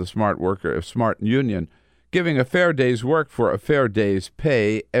women of the SMART Union, giving a fair day's work for a fair day's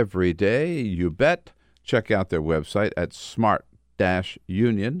pay every day. You bet. Check out their website at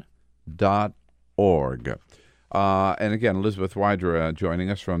smart-union.org. And again, Elizabeth Wydra joining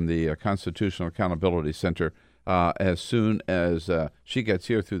us from the Constitutional Accountability Center as soon as she gets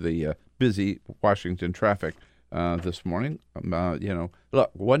here through the busy Washington traffic this morning.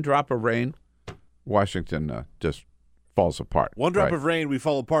 Look, one drop of rain, Washington just falls apart. One drop of rain, we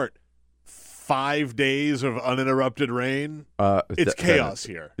fall apart. 5 days of uninterrupted rain. It's chaos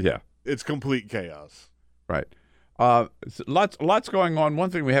here. Yeah. It's complete chaos. Right. Lots going on.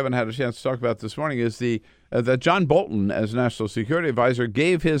 One thing we haven't had a chance to talk about this morning is that John Bolton, as National Security Advisor,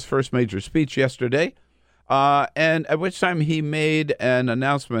 gave his first major speech yesterday, and at which time he made an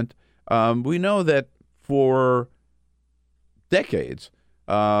announcement. We know that for decades,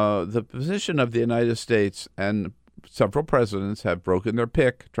 the position of the United States and several presidents have broken their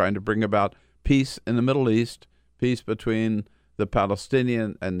pick trying to bring about peace in the Middle East, peace between the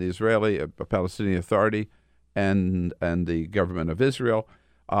Palestinian and the Israeli Palestinian Authority and the government of Israel,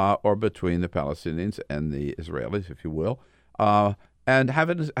 or between the Palestinians and the Israelis, if you will, and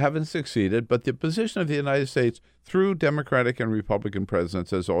haven't succeeded. But the position of the United States through Democratic and Republican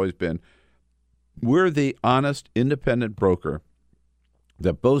presidents has always been, we're the honest, independent broker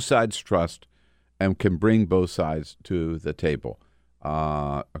that both sides trust and can bring both sides to the table.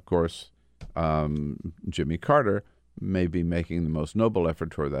 Of course, Jimmy Carter may be making the most noble effort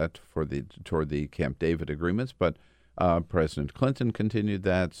toward that toward the Camp David agreements, but President Clinton continued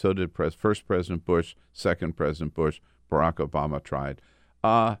that. So did first President Bush, second President Bush. Barack Obama tried.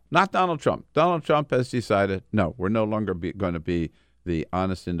 Not Donald Trump. Donald Trump has decided, no, we're no longer going to be the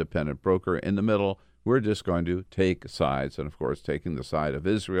honest, independent broker in the middle. We're just going to take sides, and of course, taking the side of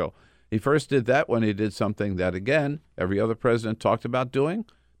Israel. He first did that when he did something that, again, every other president talked about doing,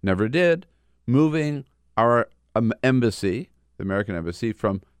 never did, moving our embassy, the American embassy,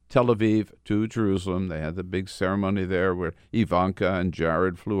 from Tel Aviv to Jerusalem. They had the big ceremony there where Ivanka and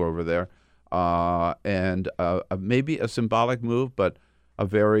Jared flew over there. And maybe a symbolic move, but a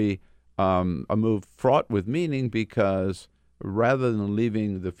move fraught with meaning, because rather than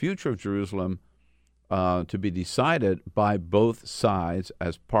leaving the future of Jerusalem to be decided by both sides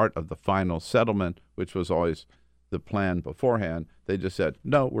as part of the final settlement, which was always the plan beforehand, they just said,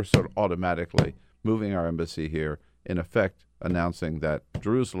 no, we're sort of automatically moving our embassy here, in effect announcing that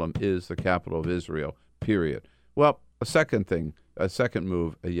Jerusalem is the capital of Israel, period. Well, a second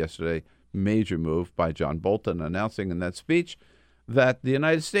move yesterday, major move by John Bolton, announcing in that speech that the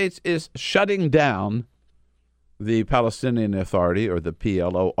United States is shutting down the Palestinian Authority, or the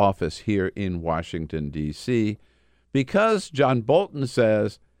PLO office here in Washington, D.C., because John Bolton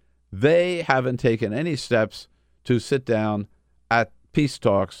says they haven't taken any steps to sit down at peace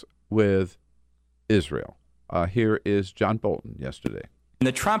talks with Israel. Here is John Bolton yesterday.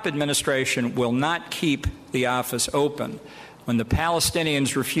 The Trump administration will not keep the office open when the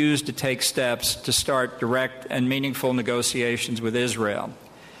Palestinians refuse to take steps to start direct and meaningful negotiations with Israel.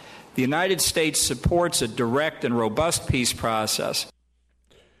 The United States supports a direct and robust peace process.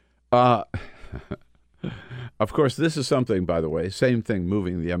 Of course, this is something, by the way, same thing,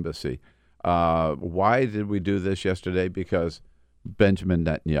 moving the embassy. Why did we do this yesterday? Because Benjamin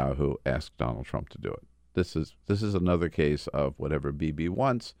Netanyahu asked Donald Trump to do it. This is another case of whatever Bibi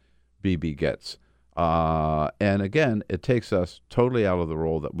wants, Bibi gets. And again, it takes us totally out of the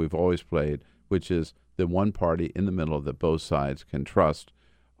role that we've always played, which is the one party in the middle that both sides can trust.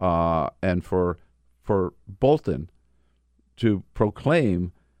 And for Bolton to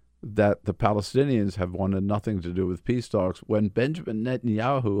proclaim that the Palestinians have wanted nothing to do with peace talks, when Benjamin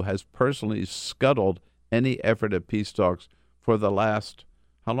Netanyahu has personally scuttled any effort at peace talks for the last,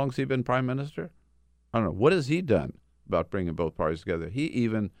 how long has he been prime minister? I don't know. What has he done about bringing both parties together? He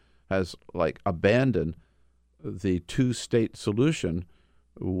even has abandoned the two-state solution,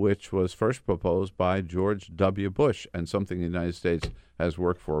 which was first proposed by George W. Bush, and something the United States has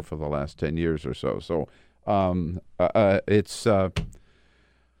worked for the last 10 years or so. So it's a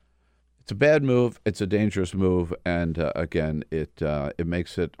bad move. It's a dangerous move, and again, it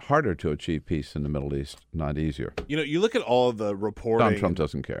makes it harder to achieve peace in the Middle East, not easier. You look at all of the reporting. Donald Trump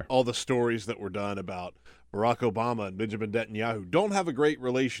doesn't care. All the stories that were done about Barack Obama and Benjamin Netanyahu don't have a great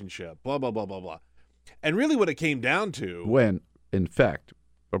relationship, blah, blah, blah, blah, blah. And really what it came down to... When, in fact,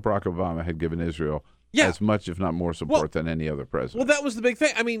 Barack Obama had given Israel as much, if not more, support than any other president. Well, that was the big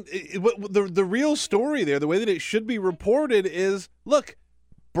thing. I mean, the real story there, the way that it should be reported is, look,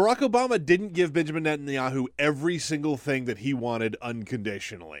 Barack Obama didn't give Benjamin Netanyahu every single thing that he wanted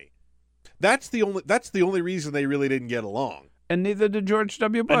unconditionally. That's the only reason they really didn't get along. And neither did George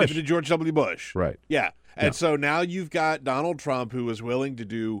W. Bush. And neither did George W. Bush. Right. Yeah. And so now you've got Donald Trump, who is willing to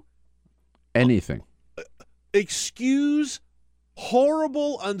do anything. Excuse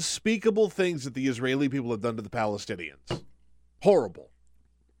horrible, unspeakable things that the Israeli people have done to the Palestinians. Horrible.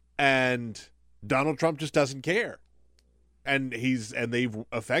 And Donald Trump just doesn't care. And they've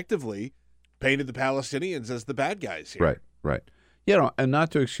effectively painted the Palestinians as the bad guys here. Right. And not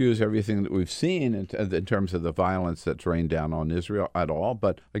to excuse everything that we've seen in terms of the violence that's rained down on Israel at all,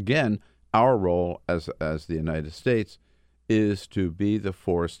 but again, our role as the United States is to be the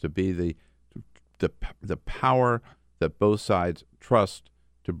force, to be the power that both sides trust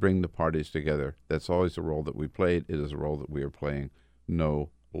to bring the parties together. That's always the role that we played. It is a role that we are playing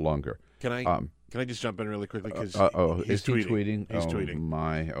no longer. Can I just jump in really quickly because he's tweeting? He's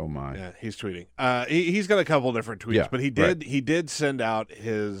tweeting. Oh my! Yeah, he's tweeting. He's got a couple different tweets, but he did send out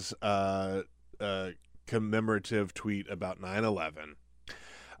his commemorative tweet about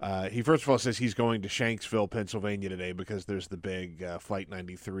 9/11. He first of all says he's going to Shanksville, Pennsylvania today because there's the big Flight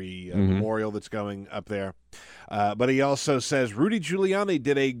 93 memorial that's going up there. But he also says Rudy Giuliani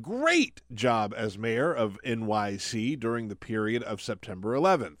did a great job as mayor of NYC during the period of September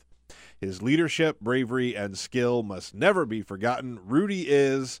 11th. His leadership, bravery, and skill must never be forgotten. Rudy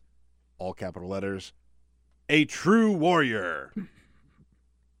is, all capital letters, a true warrior.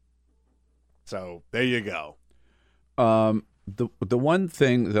 So there you go. The one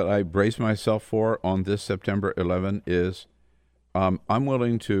thing that I brace myself for on this September 11 is I'm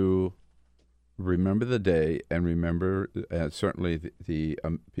willing to remember the day and remember certainly the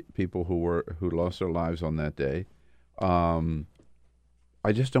people who lost their lives on that day.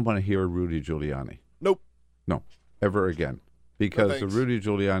 I just don't want to hear Rudy Giuliani. Nope. No, ever again. Because the Rudy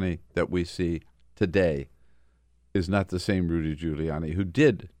Giuliani that we see today is not the same Rudy Giuliani who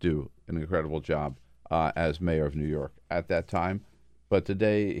did do an incredible job as mayor of New York at that time. But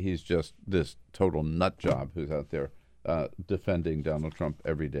today he's just this total nut job who's out there defending Donald Trump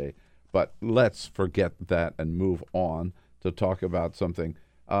every day. But let's forget that and move on to talk about something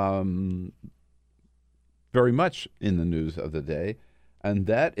very much in the news of the day. And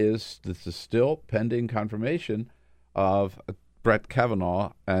that is the still pending confirmation of Brett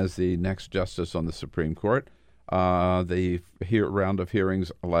Kavanaugh as the next justice on the Supreme Court. The round of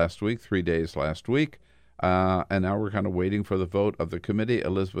hearings last week, 3 days last week, and now we're kind of waiting for the vote of the committee.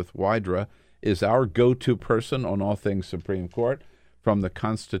 Elizabeth Wydra is our go-to person on all things Supreme Court from the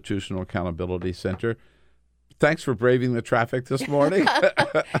Constitutional Accountability Center. Thanks for braving the traffic this morning.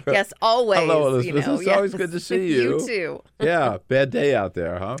 Yes, always. Hello, Elizabeth. It's always good to see you. You too. Yeah, bad day out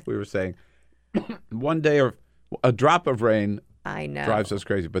there, huh? We were saying one day or a drop of rain I know. drives us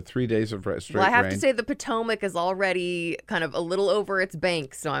crazy, but 3 days of straight rain. Well, I have to say the Potomac is already kind of a little over its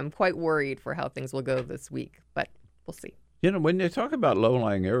bank, so I'm quite worried for how things will go this week, but we'll see. When you talk about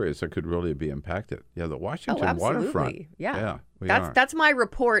low-lying areas that could really be impacted, the Washington waterfront. Yeah, that's my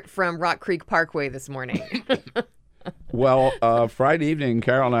report from Rock Creek Parkway this morning. Well, Friday evening,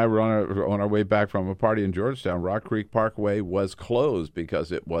 Carol and I were on our way back from a party in Georgetown. Rock Creek Parkway was closed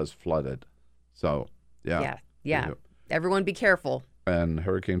because it was flooded. So, yeah. Everyone be careful. And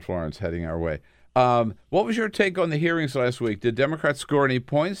Hurricane Florence heading our way. What was your take on the hearings last week? Did Democrats score any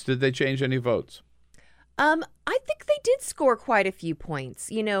points? Did they change any votes? I think they did score quite a few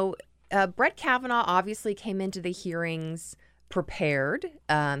points. Brett Kavanaugh obviously came into the hearings prepared.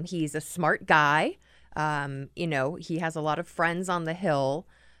 He's a smart guy. He has a lot of friends on the Hill.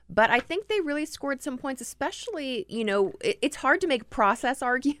 But I think they really scored some points, especially, it's hard to make process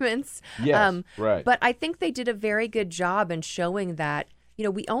arguments. Yes, right. But I think they did a very good job in showing that,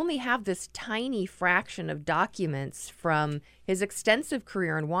 we only have this tiny fraction of documents from his extensive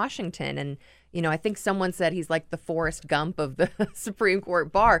career in Washington. And, I think someone said he's like the Forrest Gump of the Supreme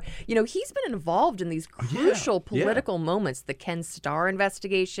Court bar. He's been involved in these crucial political moments, the Ken Starr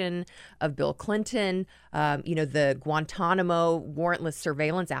investigation of Bill Clinton, the Guantanamo warrantless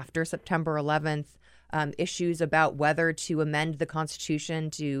surveillance after September 11th, issues about whether to amend the Constitution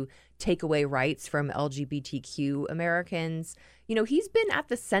to take away rights from LGBTQ Americans. He's been at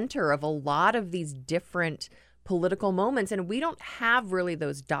the center of a lot of these different political moments, and we don't have really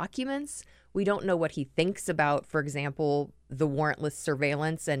those documents. We don't know what he thinks about, for example, the warrantless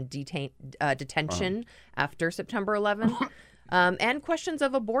surveillance and detention after September 11th. And questions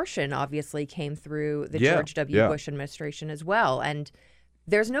of abortion obviously came through the George W. Bush administration as well. And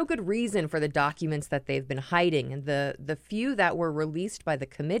there's no good reason for the documents that they've been hiding. And the few that were released by the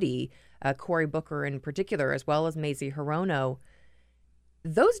committee, Cory Booker in particular, as well as Mazie Hirono,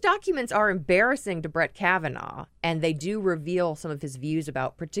 those documents are embarrassing to Brett Kavanaugh, and they do reveal some of his views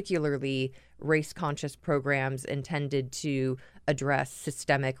about particularly race-conscious programs intended to address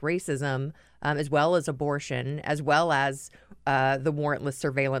systemic racism, as well as abortion, as well as the warrantless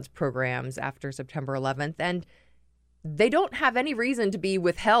surveillance programs after September 11th. And they don't have any reason to be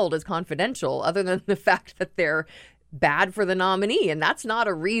withheld as confidential other than the fact that they're bad for the nominee, and that's not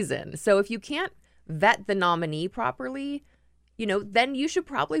a reason. So if you can't vet the nominee properly, then you should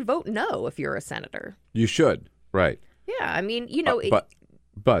probably vote no if you're a senator. You should, right. Yeah, I mean,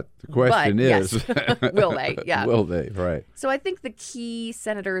 But the question is, yes. Will they? Yeah. Will they? Right. So I think the key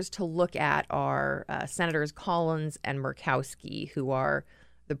senators to look at are Senators Collins and Murkowski, who are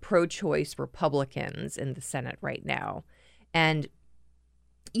the pro-choice Republicans in the Senate right now. And,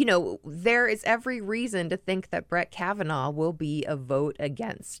 there is every reason to think that Brett Kavanaugh will be a vote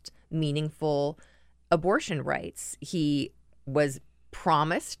against meaningful abortion rights. He was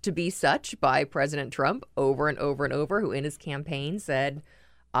promised to be such by President Trump over and over and over, who in his campaign said,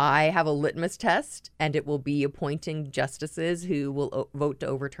 I have a litmus test, and it will be appointing justices who will vote to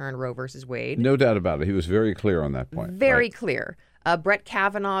overturn Roe versus Wade. No doubt about it. He was very clear on that point. Very clear. Brett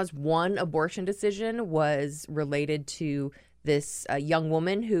Kavanaugh's one abortion decision was related to this young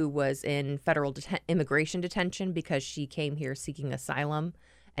woman who was in federal immigration detention because she came here seeking asylum,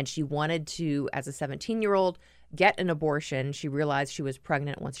 and she wanted to, as a 17-year-old, get an abortion. She realized she was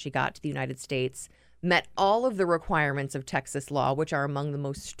pregnant once she got to the United States, met all of the requirements of Texas law, which are among the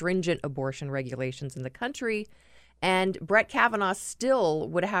most stringent abortion regulations in the country. And Brett Kavanaugh still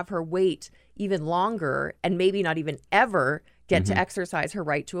would have her wait even longer and maybe not even ever get to exercise her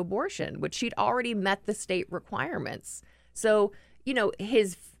right to abortion, which she'd already met the state requirements. So,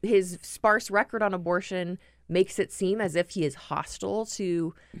 his sparse record on abortion makes it seem as if he is hostile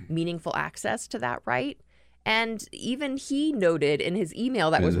to meaningful access to that right. And even he noted in his email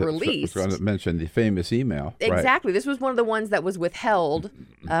that was released. I was going to mention the famous email. Exactly. Right. This was one of the ones that was withheld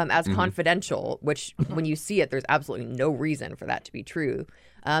as confidential, which when you see it, there's absolutely no reason for that to be true.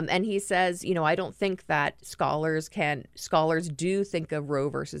 And he says, I don't think that scholars do think of Roe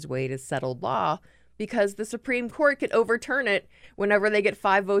versus Wade as settled law because the Supreme Court could overturn it whenever they get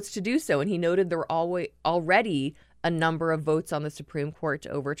 5 votes to do so. And he noted there were already a number of votes on the Supreme Court to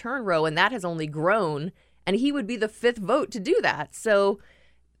overturn Roe, and that has only grown. And he would be the 5th vote to do that. So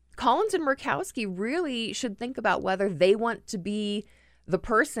Collins and Murkowski really should think about whether they want to be the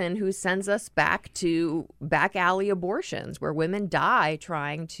person who sends us back to back alley abortions where women die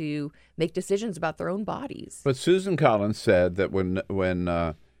trying to make decisions about their own bodies. But Susan Collins said that when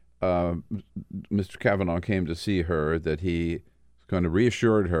Mr. Kavanaugh came to see her, that he kind of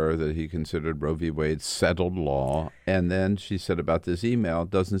reassured her that he considered Roe v. Wade settled law. And then she said about this email,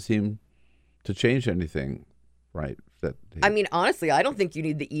 doesn't seem to change anything, right? I mean, honestly, I don't think you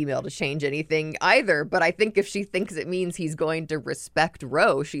need the email to change anything either. But I think if she thinks it means he's going to respect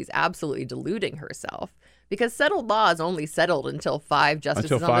Roe, she's absolutely deluding herself. Because settled law is only settled until 5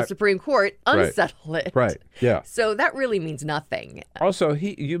 justices on the Supreme Court unsettle it. Right, yeah. So that really means nothing. Also,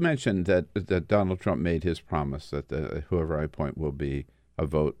 you mentioned that Donald Trump made his promise that whoever I appoint will be a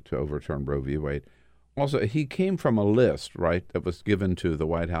vote to overturn Roe v. Wade. Also, he came from a list, right, that was given to the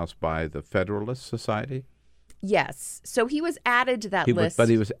White House by the Federalist Society? Yes. So he was added to that list. But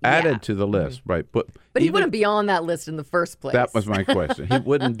he was added to the list, right? But he wouldn't be on that list in the first place. That was my question. He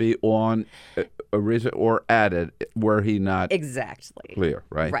wouldn't be on original or added were he not exactly clear,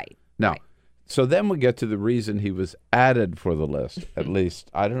 right? Right. Now, so then we get to the reason he was added for the list, at least.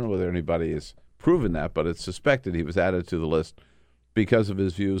 I don't know whether anybody has proven that, but it's suspected he was added to the list because of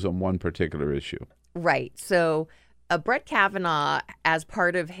his views on one particular issue. Right. So Brett Kavanaugh, as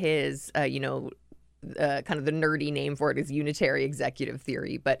part of his, kind of the nerdy name for it is unitary executive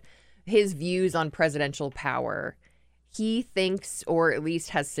theory, but his views on presidential power, he thinks, or at least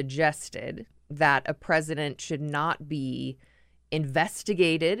has suggested, that a president should not be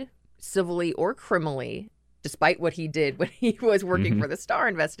investigated civilly or criminally, despite what he did when he was working for the Starr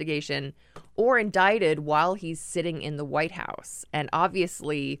investigation, or indicted while he's sitting in the White House. And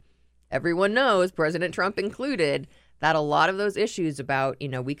obviously, everyone knows, President Trump included, that a lot of those issues about,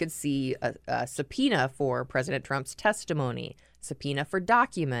 we could see a subpoena for President Trump's testimony, subpoena for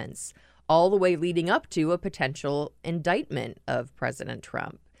documents, all the way leading up to a potential indictment of President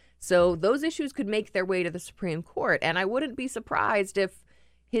Trump. So those issues could make their way to the Supreme Court. And I wouldn't be surprised if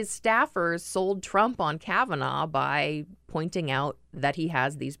his staffers sold Trump on Kavanaugh by pointing out that he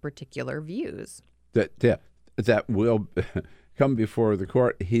has these particular views. That will come before the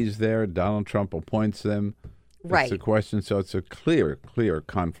court. He's there. Donald Trump appoints them. Right. That's the question. So it's a clear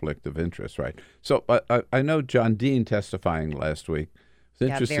conflict of interest, right? So I know John Dean testifying last week. It's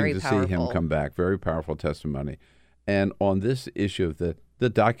interesting to see him come back. Very powerful testimony. And on this issue of the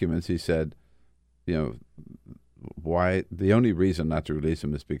documents, he said, why the only reason not to release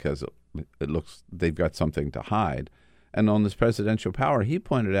them is because it looks they've got something to hide. And on this presidential power, he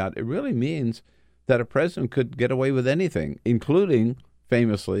pointed out it really means that a president could get away with anything, including,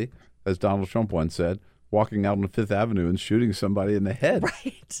 famously, as Donald Trump once said, walking out on Fifth Avenue and shooting somebody in the head.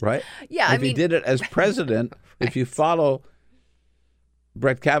 Right? Yeah, If he did it as president, if you follow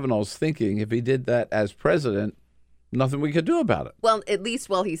Brett Kavanaugh's thinking, if he did that as president, nothing we could do about it. Well, at least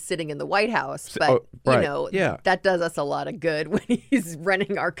while he's sitting in the White House. But, that does us a lot of good when he's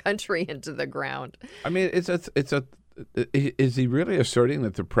running our country into the ground. I mean, is he really asserting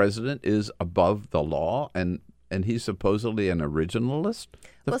that the president is above the law and he's supposedly an originalist?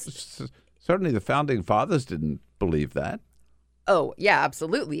 Certainly the founding fathers didn't believe that. Oh, yeah,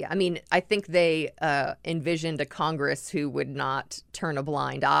 absolutely. I mean, I think they envisioned a Congress who would not turn a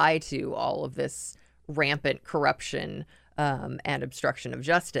blind eye to all of this rampant corruption and obstruction of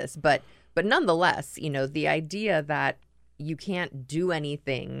justice. But nonetheless, the idea that you can't do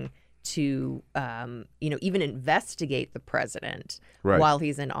anything to, even investigate the president while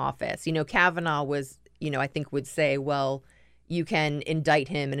he's in office. Kavanaugh was, I think would say, well, you can indict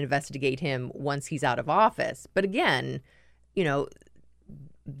him and investigate him once he's out of office. But again,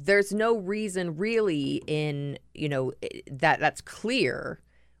 there's no reason really in, that's clear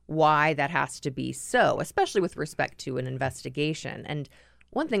why that has to be so, especially with respect to an investigation. And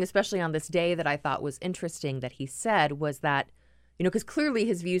one thing, especially on this day, that I thought was interesting that he said was that, because clearly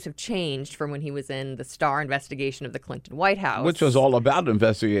his views have changed from when he was in the Starr investigation of the Clinton White House. Which was all about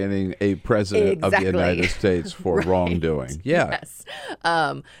investigating a president of the United States for wrongdoing. Yeah. Yes.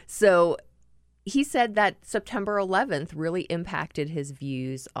 So he said that September 11th really impacted his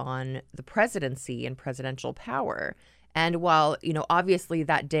views on the presidency and presidential power. And while, obviously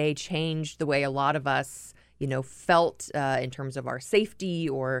that day changed the way a lot of us, felt in terms of our safety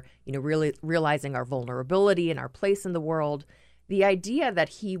or, really realizing our vulnerability and our place in the world, the idea that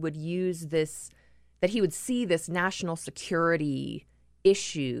he would use this, that he would see this national security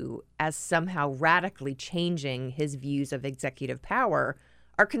issue as somehow radically changing his views of executive power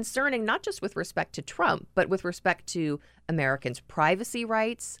are concerning, not just with respect to Trump, but with respect to Americans' privacy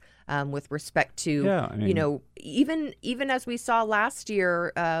rights, with respect to, even as we saw last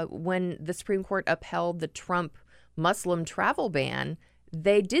year when the Supreme Court upheld the Trump Muslim travel ban,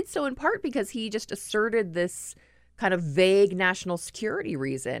 they did so in part because he just asserted this kind of vague national security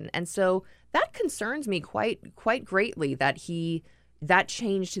reason. And so that concerns me quite greatly that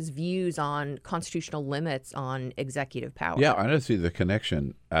changed his views on constitutional limits on executive power. Yeah, I don't see the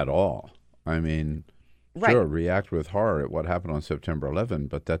connection at all. I mean, sure, react with horror at what happened on September 11th,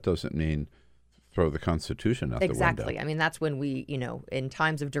 but that doesn't mean throw the Constitution out the window. Exactly. I mean, that's when we, in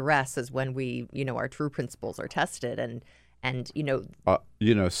times of duress is when we, our true principles are tested. And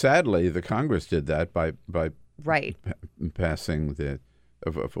sadly, the Congress did that by passing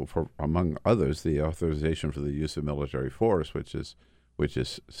for among others, the authorization for the use of military force, which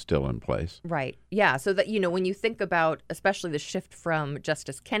is still in place. Right. Yeah. So that, when you think about especially the shift from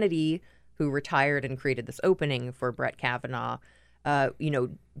Justice Kennedy, who retired and created this opening for Brett Kavanaugh,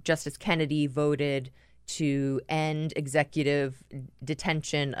 Justice Kennedy voted to end executive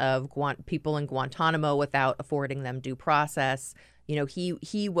detention of people in Guantanamo without affording them due process.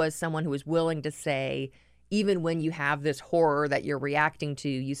 He was someone who was willing to say, even when you have this horror that you're reacting to,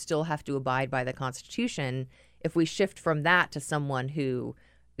 you still have to abide by the Constitution. If we shift from that to someone who,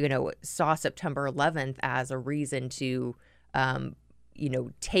 saw September 11th as a reason to,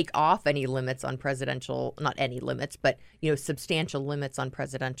 take off any limits on presidential, not any limits, but, substantial limits on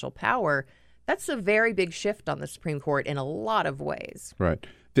presidential power, that's a very big shift on the Supreme Court in a lot of ways. Right.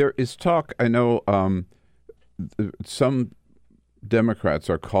 There is talk, I know some Democrats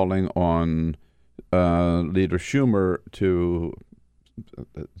are calling on Leader Schumer to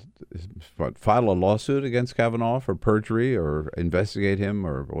file a lawsuit against Kavanaugh for perjury or investigate him,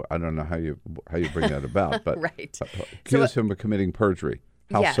 or I don't know how you bring that about, but right. Accuse him of committing perjury.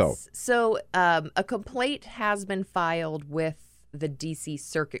 How so? So a complaint has been filed with the D.C.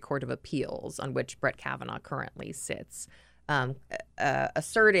 Circuit Court of Appeals, on which Brett Kavanaugh currently sits,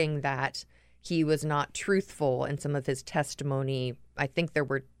 asserting that he was not truthful in some of his testimony. I think there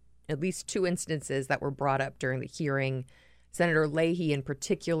were at least two instances that were brought up during the hearing. Senator Leahy, in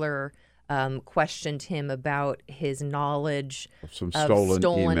particular, questioned him about his knowledge of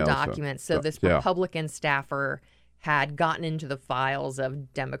stolen documents. So this Republican staffer had gotten into the files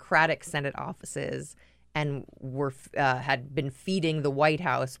of Democratic Senate offices and had been feeding the White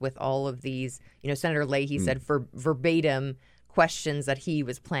House with all of these, Senator Leahy said verbatim questions that he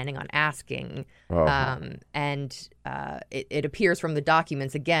was planning on asking. And it appears from the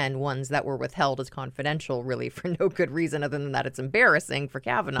documents, again, ones that were withheld as confidential, really for no good reason other than that it's embarrassing for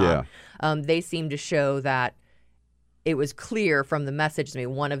Kavanaugh. They seem to show that it was clear from the message to me,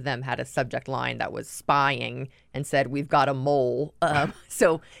 one of them had a subject line that was spying and said, "We've got a mole."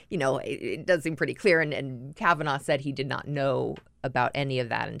 So, it does seem pretty clear. And Kavanaugh said he did not know about any of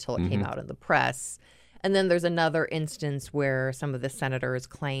that until it came out in the press. And then there's another instance where some of the senators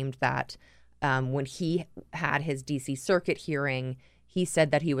claimed that when he had his D.C. Circuit hearing, he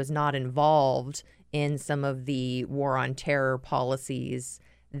said that he was not involved in some of the war on terror policies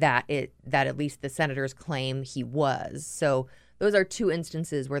that at least the senators claim he was. So those are two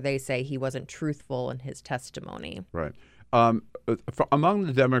instances where they say he wasn't truthful in his testimony. Right. Among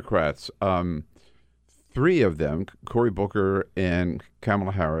the Democrats, three of them, Cory Booker and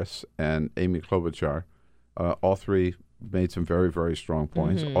Kamala Harris and Amy Klobuchar, all three made some very, very strong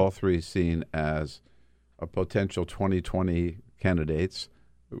points. All three seen as a potential 2020 candidates.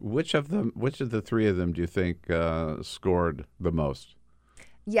 Which of the three of them do you think scored the most?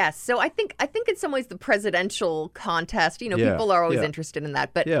 Yes. So I think in some ways the presidential contest, people are always interested in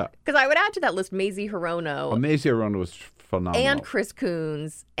that. But because I would add to that list Mazie Hirono. Mazie Hirono was phenomenal. And Chris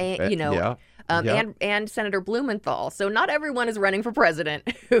Coons, and, and Senator Blumenthal. So not everyone is running for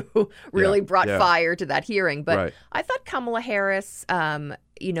president who really brought fire to that hearing. But I thought Kamala Harris,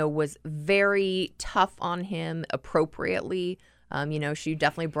 was very tough on him appropriately. She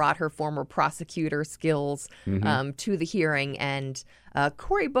definitely brought her former prosecutor skills to the hearing. And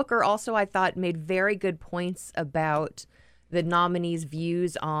Cory Booker also, I thought, made very good points about the nominee's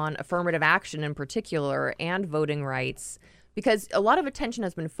views on affirmative action in particular and voting rights, because a lot of attention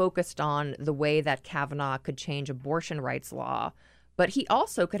has been focused on the way that Kavanaugh could change abortion rights law. But he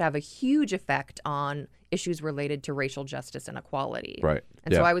also could have a huge effect on issues related to racial justice and equality. Right.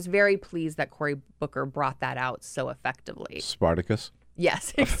 And so I was very pleased that Cory Booker brought that out so effectively. Spartacus?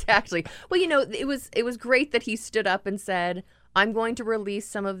 Yes, exactly. Well, it was great that he stood up and said, I'm going to release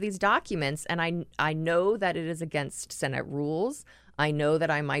some of these documents, and I know that it is against Senate rules. I know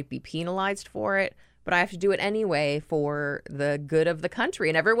that I might be penalized for it, but I have to do it anyway for the good of the country.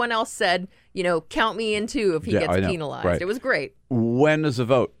 And everyone else said, count me in too if he gets penalized. Right. It was great. When is the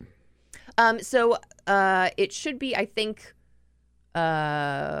vote? So it should be, I think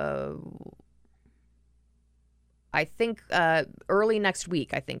early next week,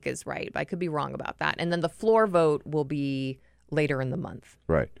 I think is right. I could be wrong about that. And then the floor vote will be later in the month.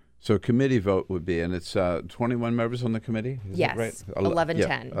 Right. So committee vote would be, and it's 21 members on the committee? Is yes, right?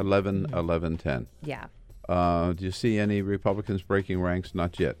 11-10. 11-10. Yeah. Do you see any Republicans breaking ranks?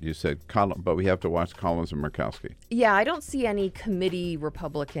 Not yet. You said, but we have to watch Collins and Murkowski. Yeah, I don't see any committee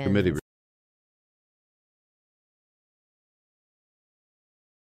Republicans